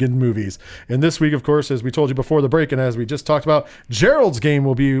Flanagan movies. And this week, of course, as we told you before the break, and as we just talked about, Gerald's Game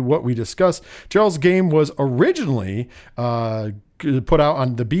will be what we discuss. Gerald's Game was originally put out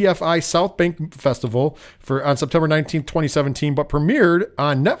on the BFI South Bank Festival on September 19th, 2017, but premiered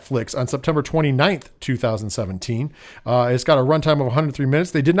on Netflix on September 29th, 2017. It's got a runtime of 103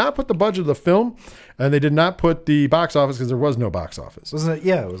 minutes. They did not put the budget of the film, and they did not put the box office because there was no box office. Wasn't it?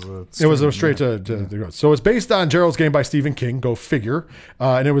 Yeah, it was It was a straight to so it's based on Gerald's Game by Stephen King, go figure.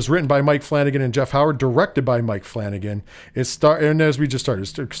 And it was written by Mike Flanagan and Jeff Howard, directed by Mike Flanagan. And as we just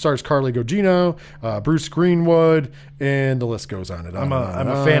started, it stars Carla Gugino, Bruce Greenwood, and the list goes on. I'm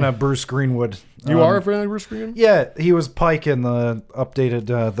a fan of Bruce Greenwood. You are a fan of Bruce Greenwood? Yeah, he was Pike in the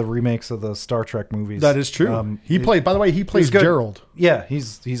updated the remakes of the Star Trek movies. That is true. He plays good. Gerald. Yeah,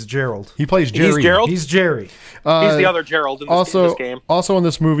 he's Gerald. He plays Jerry. He's Gerald? He's Jerry. He's the other Gerald in this game. Also in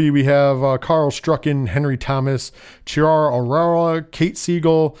this movie, we have Carl Strucken, Henry Thomas, Chiara Aurora, Kate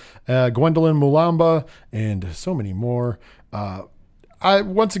Siegel, Gwendolyn Mulamba, and so many more.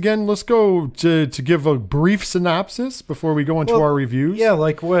 Once again, let's go to give a brief synopsis before we go into our reviews. Yeah,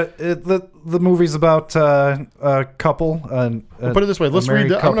 like what the movie's about a couple. I'll put it this way: let's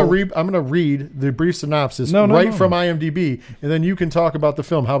read. I'm going to read the brief synopsis from IMDb, and then you can talk about the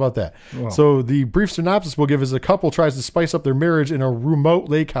film. How about that? Wow. So the brief synopsis we'll give is: a couple tries to spice up their marriage in a remote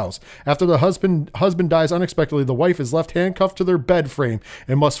lake house. After the husband dies unexpectedly, the wife is left handcuffed to their bed frame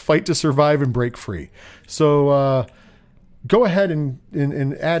and must fight to survive and break free. So. Go ahead and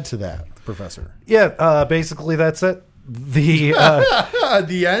add to that, Professor. Yeah, basically that's it. The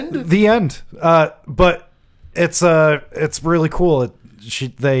the end. The end. But it's really cool.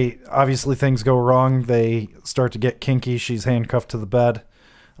 They obviously things go wrong. They start to get kinky. She's handcuffed to the bed,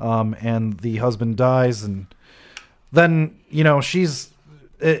 and the husband dies, and then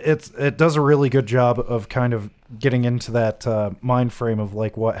it does a really good job of kind of getting into that mind frame of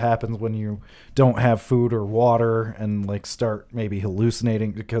like what happens when you don't have food or water and like start maybe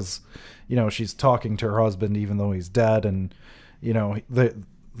hallucinating because she's talking to her husband even though he's dead, and that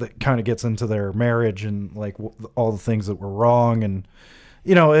kind of gets into their marriage and like all the things that were wrong, and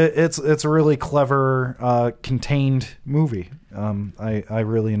it's a really clever contained movie. I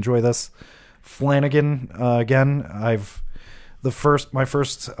really enjoy this. Flanagan again. My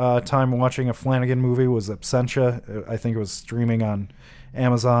first time watching a Flanagan movie was Absentia. I think it was streaming on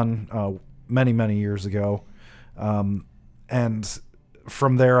Amazon many, many years ago. And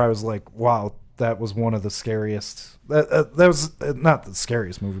from there, I was like, wow, that was one of the scariest. That was not the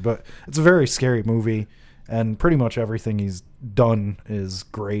scariest movie, but it's a very scary movie. And pretty much everything he's done is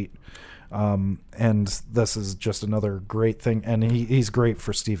great. And this is just another great thing. And he's great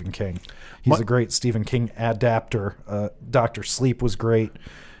for Stephen King. He's a great Stephen King adapter. Dr. Sleep was great.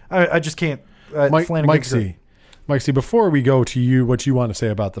 I just can't. Mike C. Before we go to you, what you want to say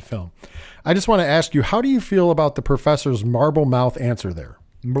about the film, I just want to ask you, how do you feel about the professor's marble mouth answer there?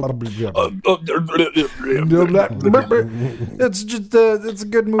 It's just it's a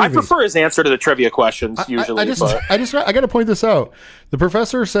good movie. I prefer his answer to the trivia questions usually. I got to point this out. The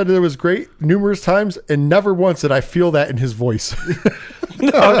professor said it was great numerous times, and never once did I feel that in his voice.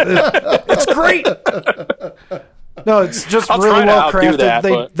 It's great. No, it's just really well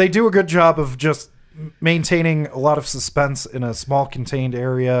crafted. They do a good job of just maintaining a lot of suspense in a small contained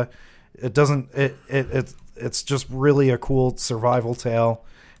area. It's just really a cool survival tale,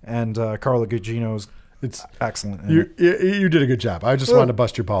 and Carla Gugino's excellent. You did a good job. I just wanted to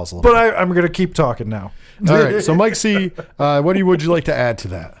bust your balls a little bit. I'm going to keep talking now. All right. So, Mike C., would you like to add to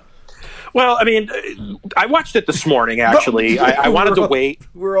that? Well, I mean, I watched it this morning. Actually, I wanted to wait.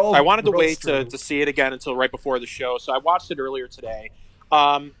 I wanted to wait to see it again until right before the show. So I watched it earlier today.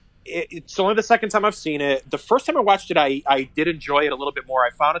 It's only the second time I've seen it. The first time I watched it, I did enjoy it a little bit more. I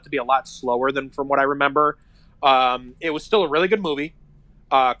found it to be a lot slower than from what I remember. It was still a really good movie.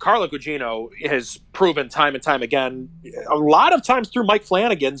 Carla Gugino has proven time and time again, a lot of times through Mike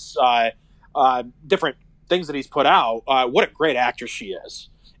Flanagan's different things that he's put out, what a great actress she is.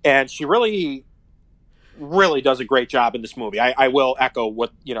 And she really, really does a great job in this movie. I will echo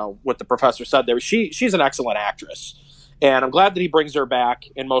what the professor said there. She's an excellent actress. And I'm glad that he brings her back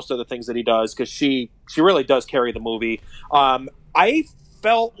in most of the things that he does, because she really does carry the movie. I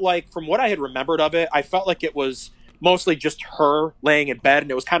felt like, from what I had remembered of it, I felt like it was mostly just her laying in bed,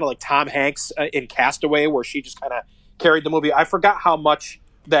 and it was kind of like Tom Hanks in Castaway, where she just kind of carried the movie. I forgot how much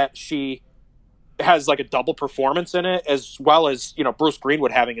that she has like a double performance in it, as well as, you know, Bruce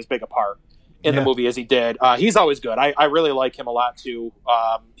Greenwood having as big a part in the movie as he did. He's always good. I really like him a lot too.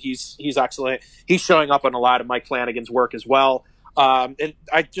 He's excellent. He's showing up on a lot of Mike Flanagan's work as well. And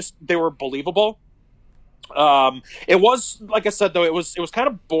they were believable. It was, like I said, though, it was kind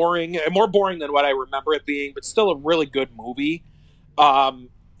of boring, more boring than what I remember it being, but still a really good movie.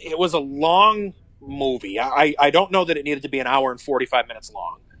 It was a long movie. I don't know that it needed to be an hour and 45 minutes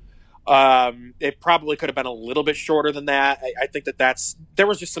long. It probably could have been a little bit shorter than that. I think there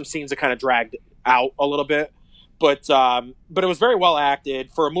was just some scenes that kind of dragged out a little bit, but it was very well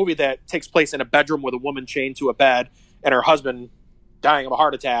acted for a movie that takes place in a bedroom with a woman chained to a bed and her husband dying of a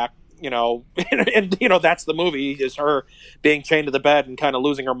heart attack. You know, and you know, that's the movie, is her being chained to the bed and kind of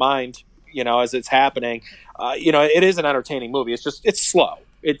losing her mind, you know, as it's happening. You know, it is an entertaining movie. It's slow.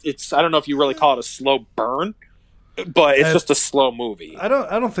 It's I don't know if you really call it a slow burn, but it's just a slow movie. I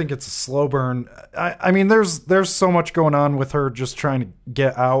don't think it's a slow burn. I mean, there's so much going on with her just trying to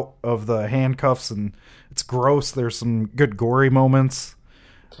get out of the handcuffs, and it's gross. There's some good gory moments.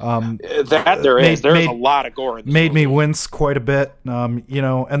 There's a lot of gore in this made movie. me wince quite a bit. You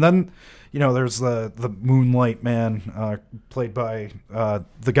know, and then, you know, there's the Moonlight Man, played by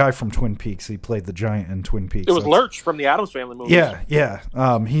the guy from Twin Peaks. He played the giant in Twin Peaks. It was Lurch from the Addams Family movies. Yeah.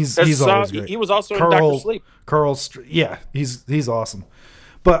 He's always great. He was also in Dr. Sleep. He's awesome.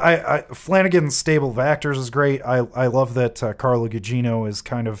 But Flanagan's stable of actors is great. I love that Carla Gugino is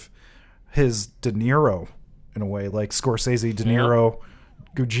kind of his De Niro in a way, like Scorsese, De Niro. Yeah.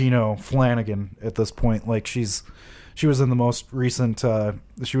 Gugino, Flanagan at this point. Like she was in the most recent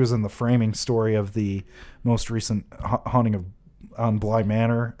she was in the framing story of the most recent haunting on Bly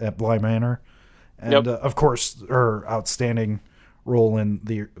Manor, and of course her outstanding role in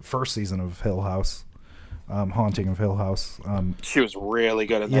the first season of Hill House, Haunting of Hill House. She was really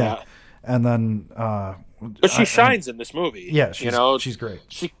good in that. And then but she shines in this movie. Yeah, she's great.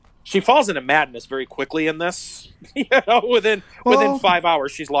 She falls into madness very quickly in this. You know, within 5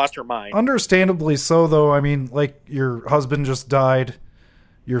 hours, she's lost her mind. Understandably so, though. I mean, like, your husband just died.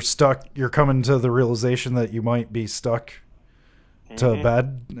 You're stuck. You're coming to the realization that you might be stuck to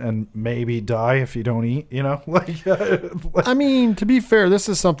bed and maybe die if you don't eat. You know, I mean, to be fair, this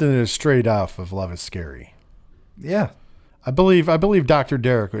is something that is straight off of Love Is Scary. Yeah, I believe Dr.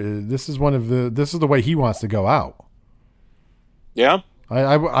 Derek. This is the way he wants to go out. Yeah.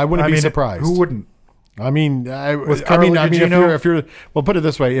 I wouldn't be surprised. Who wouldn't? I mean, if you're well, put it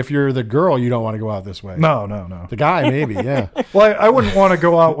this way: if you're the girl, you don't want to go out this way. No. The guy, maybe, yeah. Well, I wouldn't want to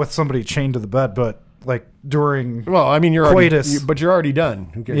go out with somebody chained to the bed, but like during. Well, I mean, you're coitus, but you're already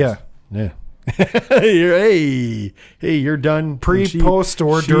done. Who cares? Yeah. You're done. Post,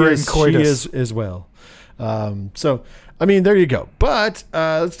 or during coitus. She is as well. So. I mean, there you go. But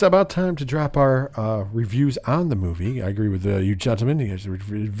it's about time to drop our reviews on the movie. I agree with you gentlemen. You guys did a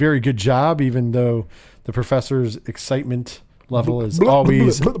very good job, even though the professor's excitement level is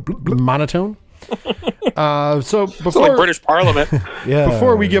always monotone. So before it's like British Parliament.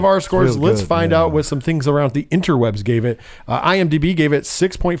 Before we give our scores, let's find out what some things around the interwebs gave it. IMDb gave it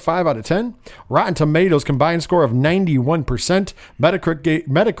 6.5 out of 10. Rotten Tomatoes combined score of 91%.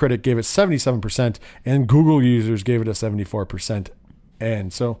 Metacritic gave it 77%, and Google users gave it a 74%.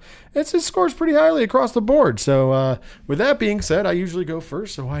 And so it scores pretty highly across the board. So with that being said, I usually go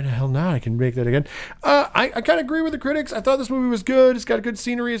first, so why the hell not? I can make that again. I kind of agree with the critics. I thought this movie was good. It's got good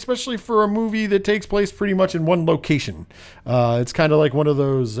scenery, especially for a movie that takes place pretty much in one location. It's kind of like one of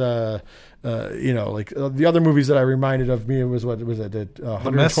those, like the other movies that I reminded of me, it was,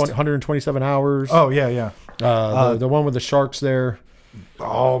 127 Hours. Oh, yeah. The one with the sharks there.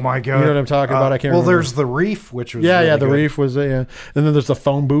 Oh my god! You know what I'm talking about? I can't. Well, remember. There's the Reef, which was the good. Reef was and then there's the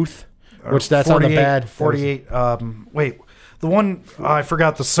phone booth, which that's on the bad 48. Wait, the one I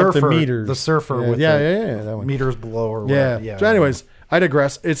forgot the surfer. Meters. The surfer with that one. Meters below or whatever. Yeah. So, anyways, I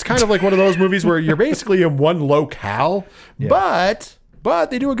digress. It's kind of like one of those movies where you're basically in one locale, but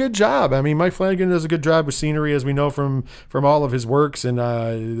they do a good job. I mean, Mike Flanagan does a good job with scenery, as we know from all of his works, and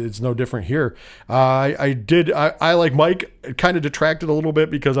it's no different here. I like Mike, kind of detracted a little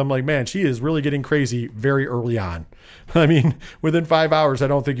bit because I'm like, man, she is really getting crazy very early on. I mean, within 5 hours, I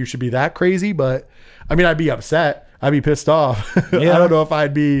don't think you should be that crazy, but I mean, I'd be upset. I'd be pissed off. I don't know if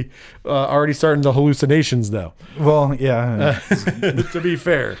I'd be already starting the hallucinations though. Well, yeah. To be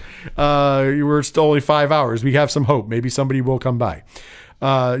fair, we're still only 5 hours. We have some hope. Maybe somebody will come by.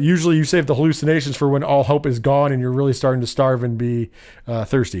 Usually you save the hallucinations for when all hope is gone and you're really starting to starve and be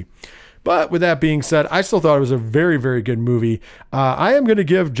thirsty. But with that being said, I still thought it was a very, very good movie. I am going to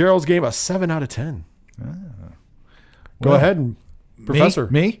give Gerald's Game a 7 out of 10. Go ahead, and Professor.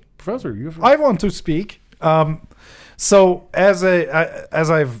 Me? Professor, I want to speak. So as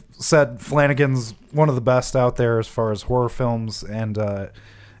I've said, Flanagan's one of the best out there as far as horror films, and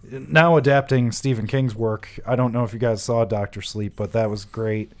now adapting Stephen King's work. I don't know if you guys saw Dr. Sleep, but that was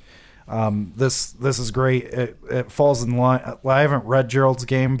great. This is great. It falls in line. Well, I haven't read Gerald's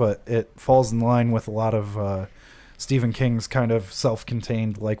Game, but it falls in line with a lot of Stephen King's kind of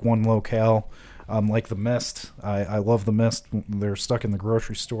self-contained, like one locale, like The Mist. I love The Mist. They're stuck in the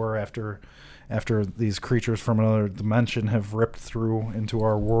grocery store after these creatures from another dimension have ripped through into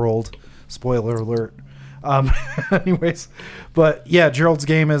our world. Spoiler alert. Anyways, but yeah, Gerald's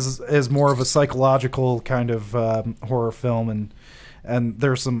Game is more of a psychological kind of horror film, and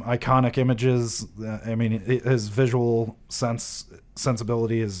there's some iconic images. I mean, his visual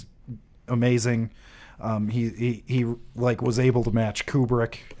sensibility is amazing. He like was able to match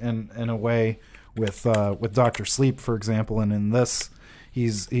Kubrick in a way with Dr. Sleep, for example, and in this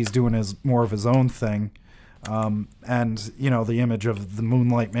he's doing more of his own thing. And you know, the image of the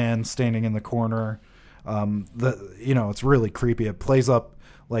Moonlight Man standing in the corner, it's really creepy. It plays up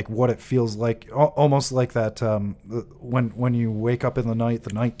like what it feels like, almost like that when you wake up in the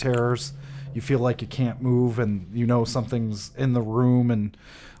night terrors, you feel like you can't move and you know something's in the room and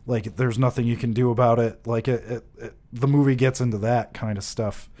like there's nothing you can do about it. Like the movie gets into that kind of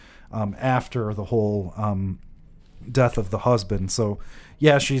stuff after the whole death of the husband. So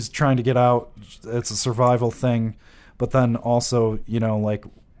yeah, she's trying to get out. It's a survival thing, but then also, you know, like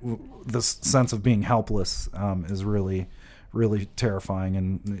this sense of being helpless is really, really terrifying.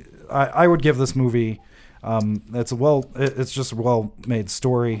 And I would give this movie, it's just a well-made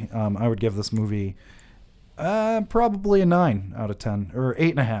story. I would give this movie probably a 9 out of 10 or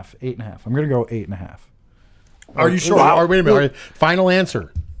 8.5. 8.5. I'm gonna go 8.5. Are you sure? Wow. Wait a minute. Final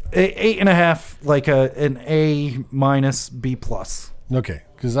answer. 8.5, like an A minus B plus. Okay,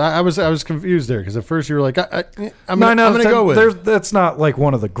 because I was confused there because at first you were like, I'm gonna go with. That's not like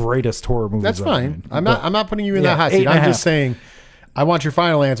one of the greatest horror movies. That's fine. I'm not putting you in that hot seat. I'm just saying, I want your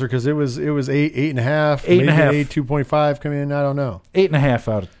final answer because it was 8.5, 8.5, 2.5 come in. I don't know. 8.5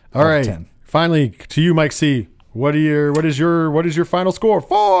 out of 10. Finally, to you, Mike C. What is your final score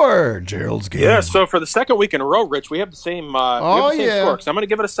for Gerald's Game? Yeah, so for the second week in a row, Rich, we have the same score. So I'm going to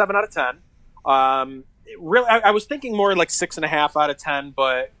give it a 7 out of 10. Really, I was thinking more like 6.5 out of 10,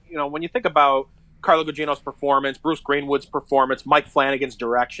 but you know, when you think about Carla Gugino's performance, Bruce Greenwood's performance, Mike Flanagan's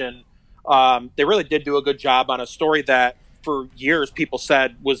direction, they really did do a good job on a story that for years people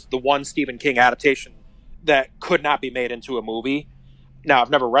said was the one Stephen King adaptation that could not be made into a movie. Now,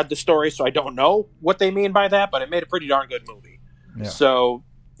 I've never read the story, so I don't know what they mean by that, but it made a pretty darn good movie. Yeah. So,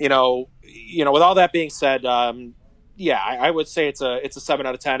 you know, with all that being said, I would say it's a 7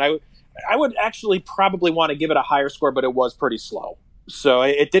 out of 10. I would actually probably want to give it a higher score, but it was pretty slow. So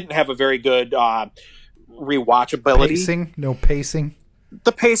it didn't have a very good rewatchability. Pacing? No pacing?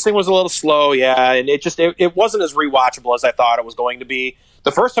 The pacing was a little slow, yeah, and it wasn't as rewatchable as I thought it was going to be.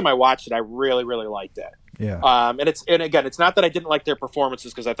 The first time I watched it, I really, really liked it. Yeah. And again, it's not that I didn't like their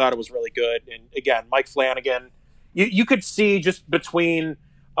performances because I thought it was really good. And again, Mike Flanagan, you could see just between,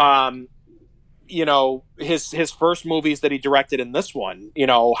 his first movies that he directed in this one, you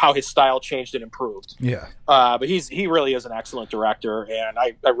know, how his style changed and improved. Yeah. But he really is an excellent director, and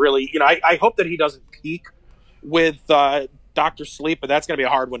I really, I hope that he doesn't peak with Dr. Sleep, but that's going to be a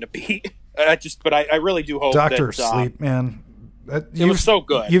hard one to beat. I really do hope Dr. Sleep, man. It was so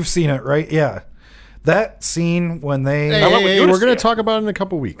good. You've seen it, right? Yeah. That scene when they... Hey, we're going to talk about it in a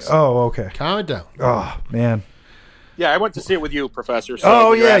couple weeks. Oh, okay. Calm it down. Oh, man. Yeah, I went to see it with you, Professor.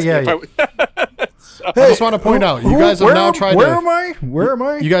 So yeah. I just want to point out, you guys have now tried Where am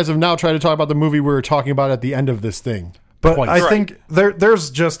I? You guys have now tried to talk about the movie we were talking about at the end of this thing. But twice. I think there's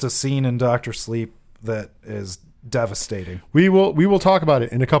just a scene in Dr. Sleep that is devastating. We will talk about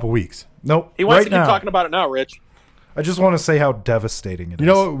it in a couple weeks. Nope. He wants to keep talking about it now, Rich. I just want to say how devastating it is.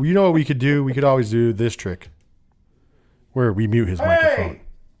 You know what we could do? We could always do this trick where we mute his microphone.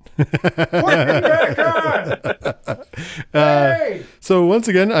 So once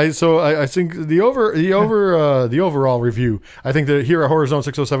again, I think the overall review. I think that here at Horror Zone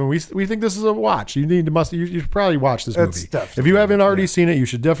 607, we think this is a watch. You should probably watch this movie. If you haven't already seen it, you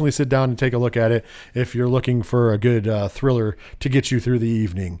should definitely sit down and take a look at it. If you're looking for a good thriller to get you through the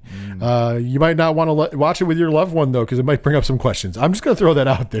evening, you might not want to watch it with your loved one though, because it might bring up some questions. I'm just going to throw that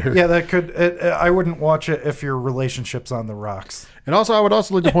out there. Yeah, that could. I wouldn't watch it if your relationship's on the rocks. And also, I would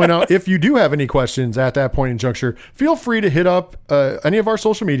also like to point out, if you do have any questions at that point in juncture, feel free to hit up any of our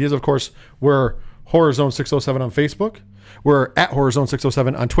social medias. Of course, we're Horror Zone 607 on Facebook. We're at Horror Zone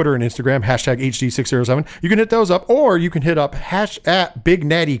 607 on Twitter and Instagram, hashtag HD607. You can hit those up, or you can hit up at Big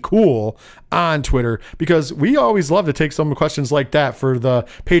Natty Cool on Twitter, because we always love to take some questions like that for the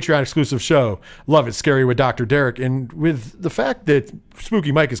Patreon exclusive show. Love It Scary with Dr. Derek. And with the fact that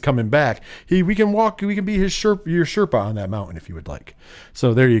Spooky Mike is coming back, we can be your Sherpa on that mountain if you would like.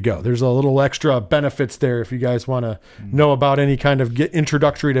 So there you go. There's a little extra benefits there if you guys want to know about any kind of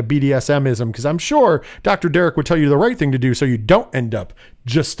introductory to BDSMism, because I'm sure Dr. Derek would tell you the right thing to do so you don't end up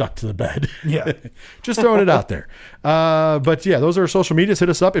just stuck to the bed. Yeah. Just throwing it out there. But yeah, those are our social medias. Hit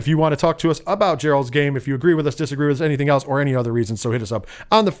us up if you want to talk to us about Gerald's Game, if you agree with us, disagree with us, anything else, or any other reason. So hit us up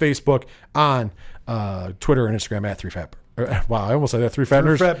on the Facebook, on Twitter and Instagram at 3Fat. Wow, I almost said that 3 Fat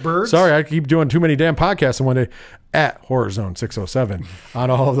Nerds. 3 Fat Birds. Sorry, I keep doing too many damn podcasts in one day. At Horror Zone 607 on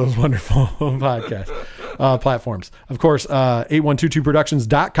all of those wonderful podcast platforms. Of course,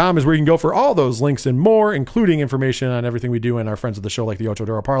 8122productions.com is where you can go for all those links and more, including information on everything we do and our friends of the show, like the Ocho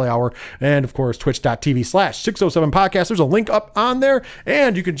Duro Parlay Hour, and of course, twitch.tv/607podcast. There's a link up on there,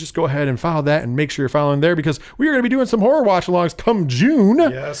 and you can just go ahead and follow that and make sure you're following there, because we are going to be doing some horror watch-alongs come June.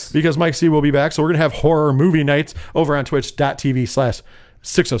 Yes. Because Mike C will be back, so we're going to have horror movie nights over on twitch.tv/607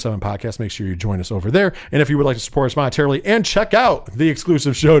 podcast. Make sure you join us over there. And if you would like to support us monetarily and check out the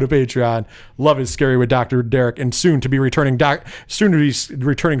exclusive show to Patreon, Love Is Scary with Dr. Derek, and soon to be returning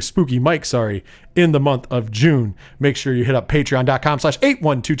Spooky Mike, in the month of June, make sure you hit up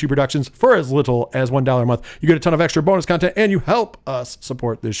patreon.com/8122productions for as little as $1 a month. You get a ton of extra bonus content and you help us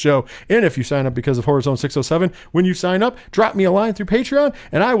support this show. And if you sign up because of Horror Zone 607, when you sign up, drop me a line through Patreon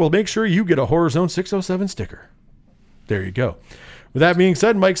and I will make sure you get a Horror Zone 607 sticker. There you go. With that being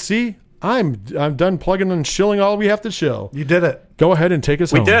said, Mike C., I'm done plugging and shilling all we have to shill. You did it. Go ahead and take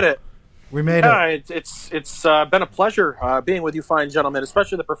us home. We did it. We made it. It's been a pleasure being with you fine gentlemen,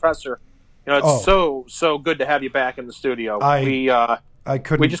 especially the professor. You know, it's so good to have you back in the studio. We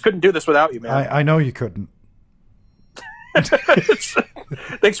just couldn't do this without you, man. I know you couldn't.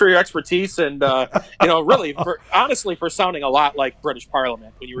 Thanks for your expertise and really for sounding a lot like British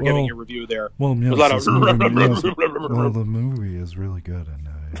Parliament when you were giving your review there. Well, the movie is really good, and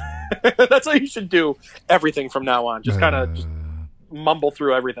that's how you should do everything from now on. Just kind of mumble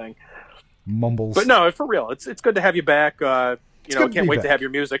through everything. Mumbles. But no, for real, it's good to have you back. Can't wait to have your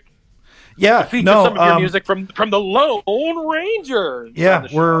music. Yeah, feature some of your music from the Lone Rangers. Yeah,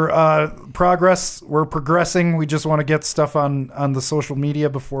 we're progressing. We just want to get stuff on the social media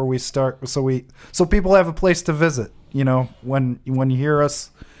before we start, so people have a place to visit. You know, when you hear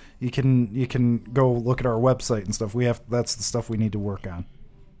us, you can go look at our website and stuff. That's the stuff we need to work on.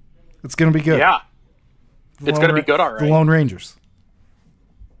 It's going to be good. Yeah, it's going to be good. All right, the Lone Rangers.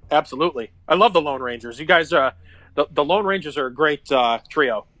 Absolutely, I love the Lone Rangers. You guys, the Lone Rangers are a great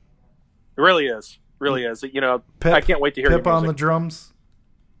trio. It really is. You know, Pip, I can't wait to hear Pip your music. on the drums.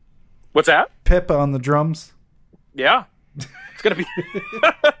 What's that? Pip on the drums. Yeah, it's gonna be.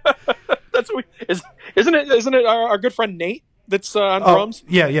 That's what isn't it our good friend Nate that's on drums?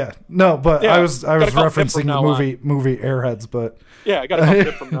 Yeah. No, but yeah, I was referencing the movie Airheads, but yeah, I got to call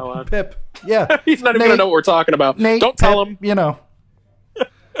Pip from now on. Pip. Yeah, he's not even gonna know what we're talking about. Nate, don't tell him. You know.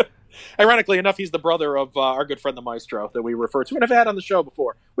 Ironically enough, he's the brother of our good friend the Maestro that we refer to and have had on the show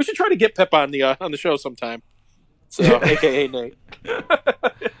before. We should try to get Pip on the show sometime. So, AKA Nate.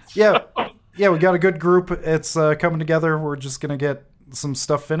 Yeah, we got a good group. It's coming together. We're just gonna get some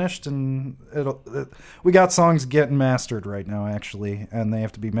stuff finished, and we got songs getting mastered right now, actually, and they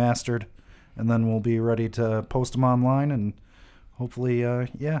have to be mastered, and then we'll be ready to post them online and hopefully,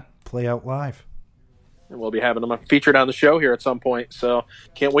 play out live. And we'll be having them featured on the show here at some point, so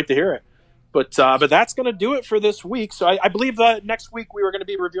can't wait to hear it. But that's going to do it for this week. So I believe that next week we were going to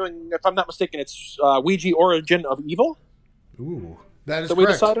be reviewing, if I'm not mistaken, it's Ouija Origin of Evil. Ooh, that is correct. We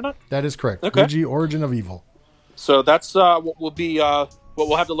decided on? That is correct. Okay. Ouija Origin of Evil. So that's what will be what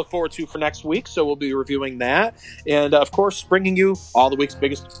we'll have to look forward to for next week. So we'll be reviewing that, and of course, bringing you all the week's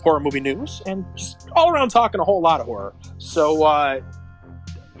biggest horror movie news, and just all around talking a whole lot of horror. So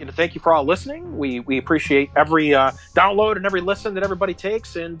thank you for all listening. We appreciate every download and every listen that everybody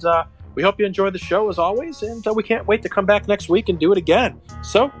takes, and we hope you enjoy the show as always, and we can't wait to come back next week and do it again.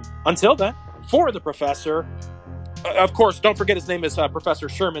 So, until then, for the professor, of course, don't forget his name is Professor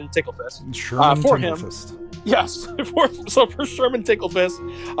Sherman Ticklefist. Sherman for Ticklefist. him, yes. For Sherman Ticklefist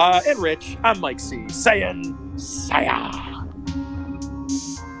and Rich, I'm Mike C. saying, Saya.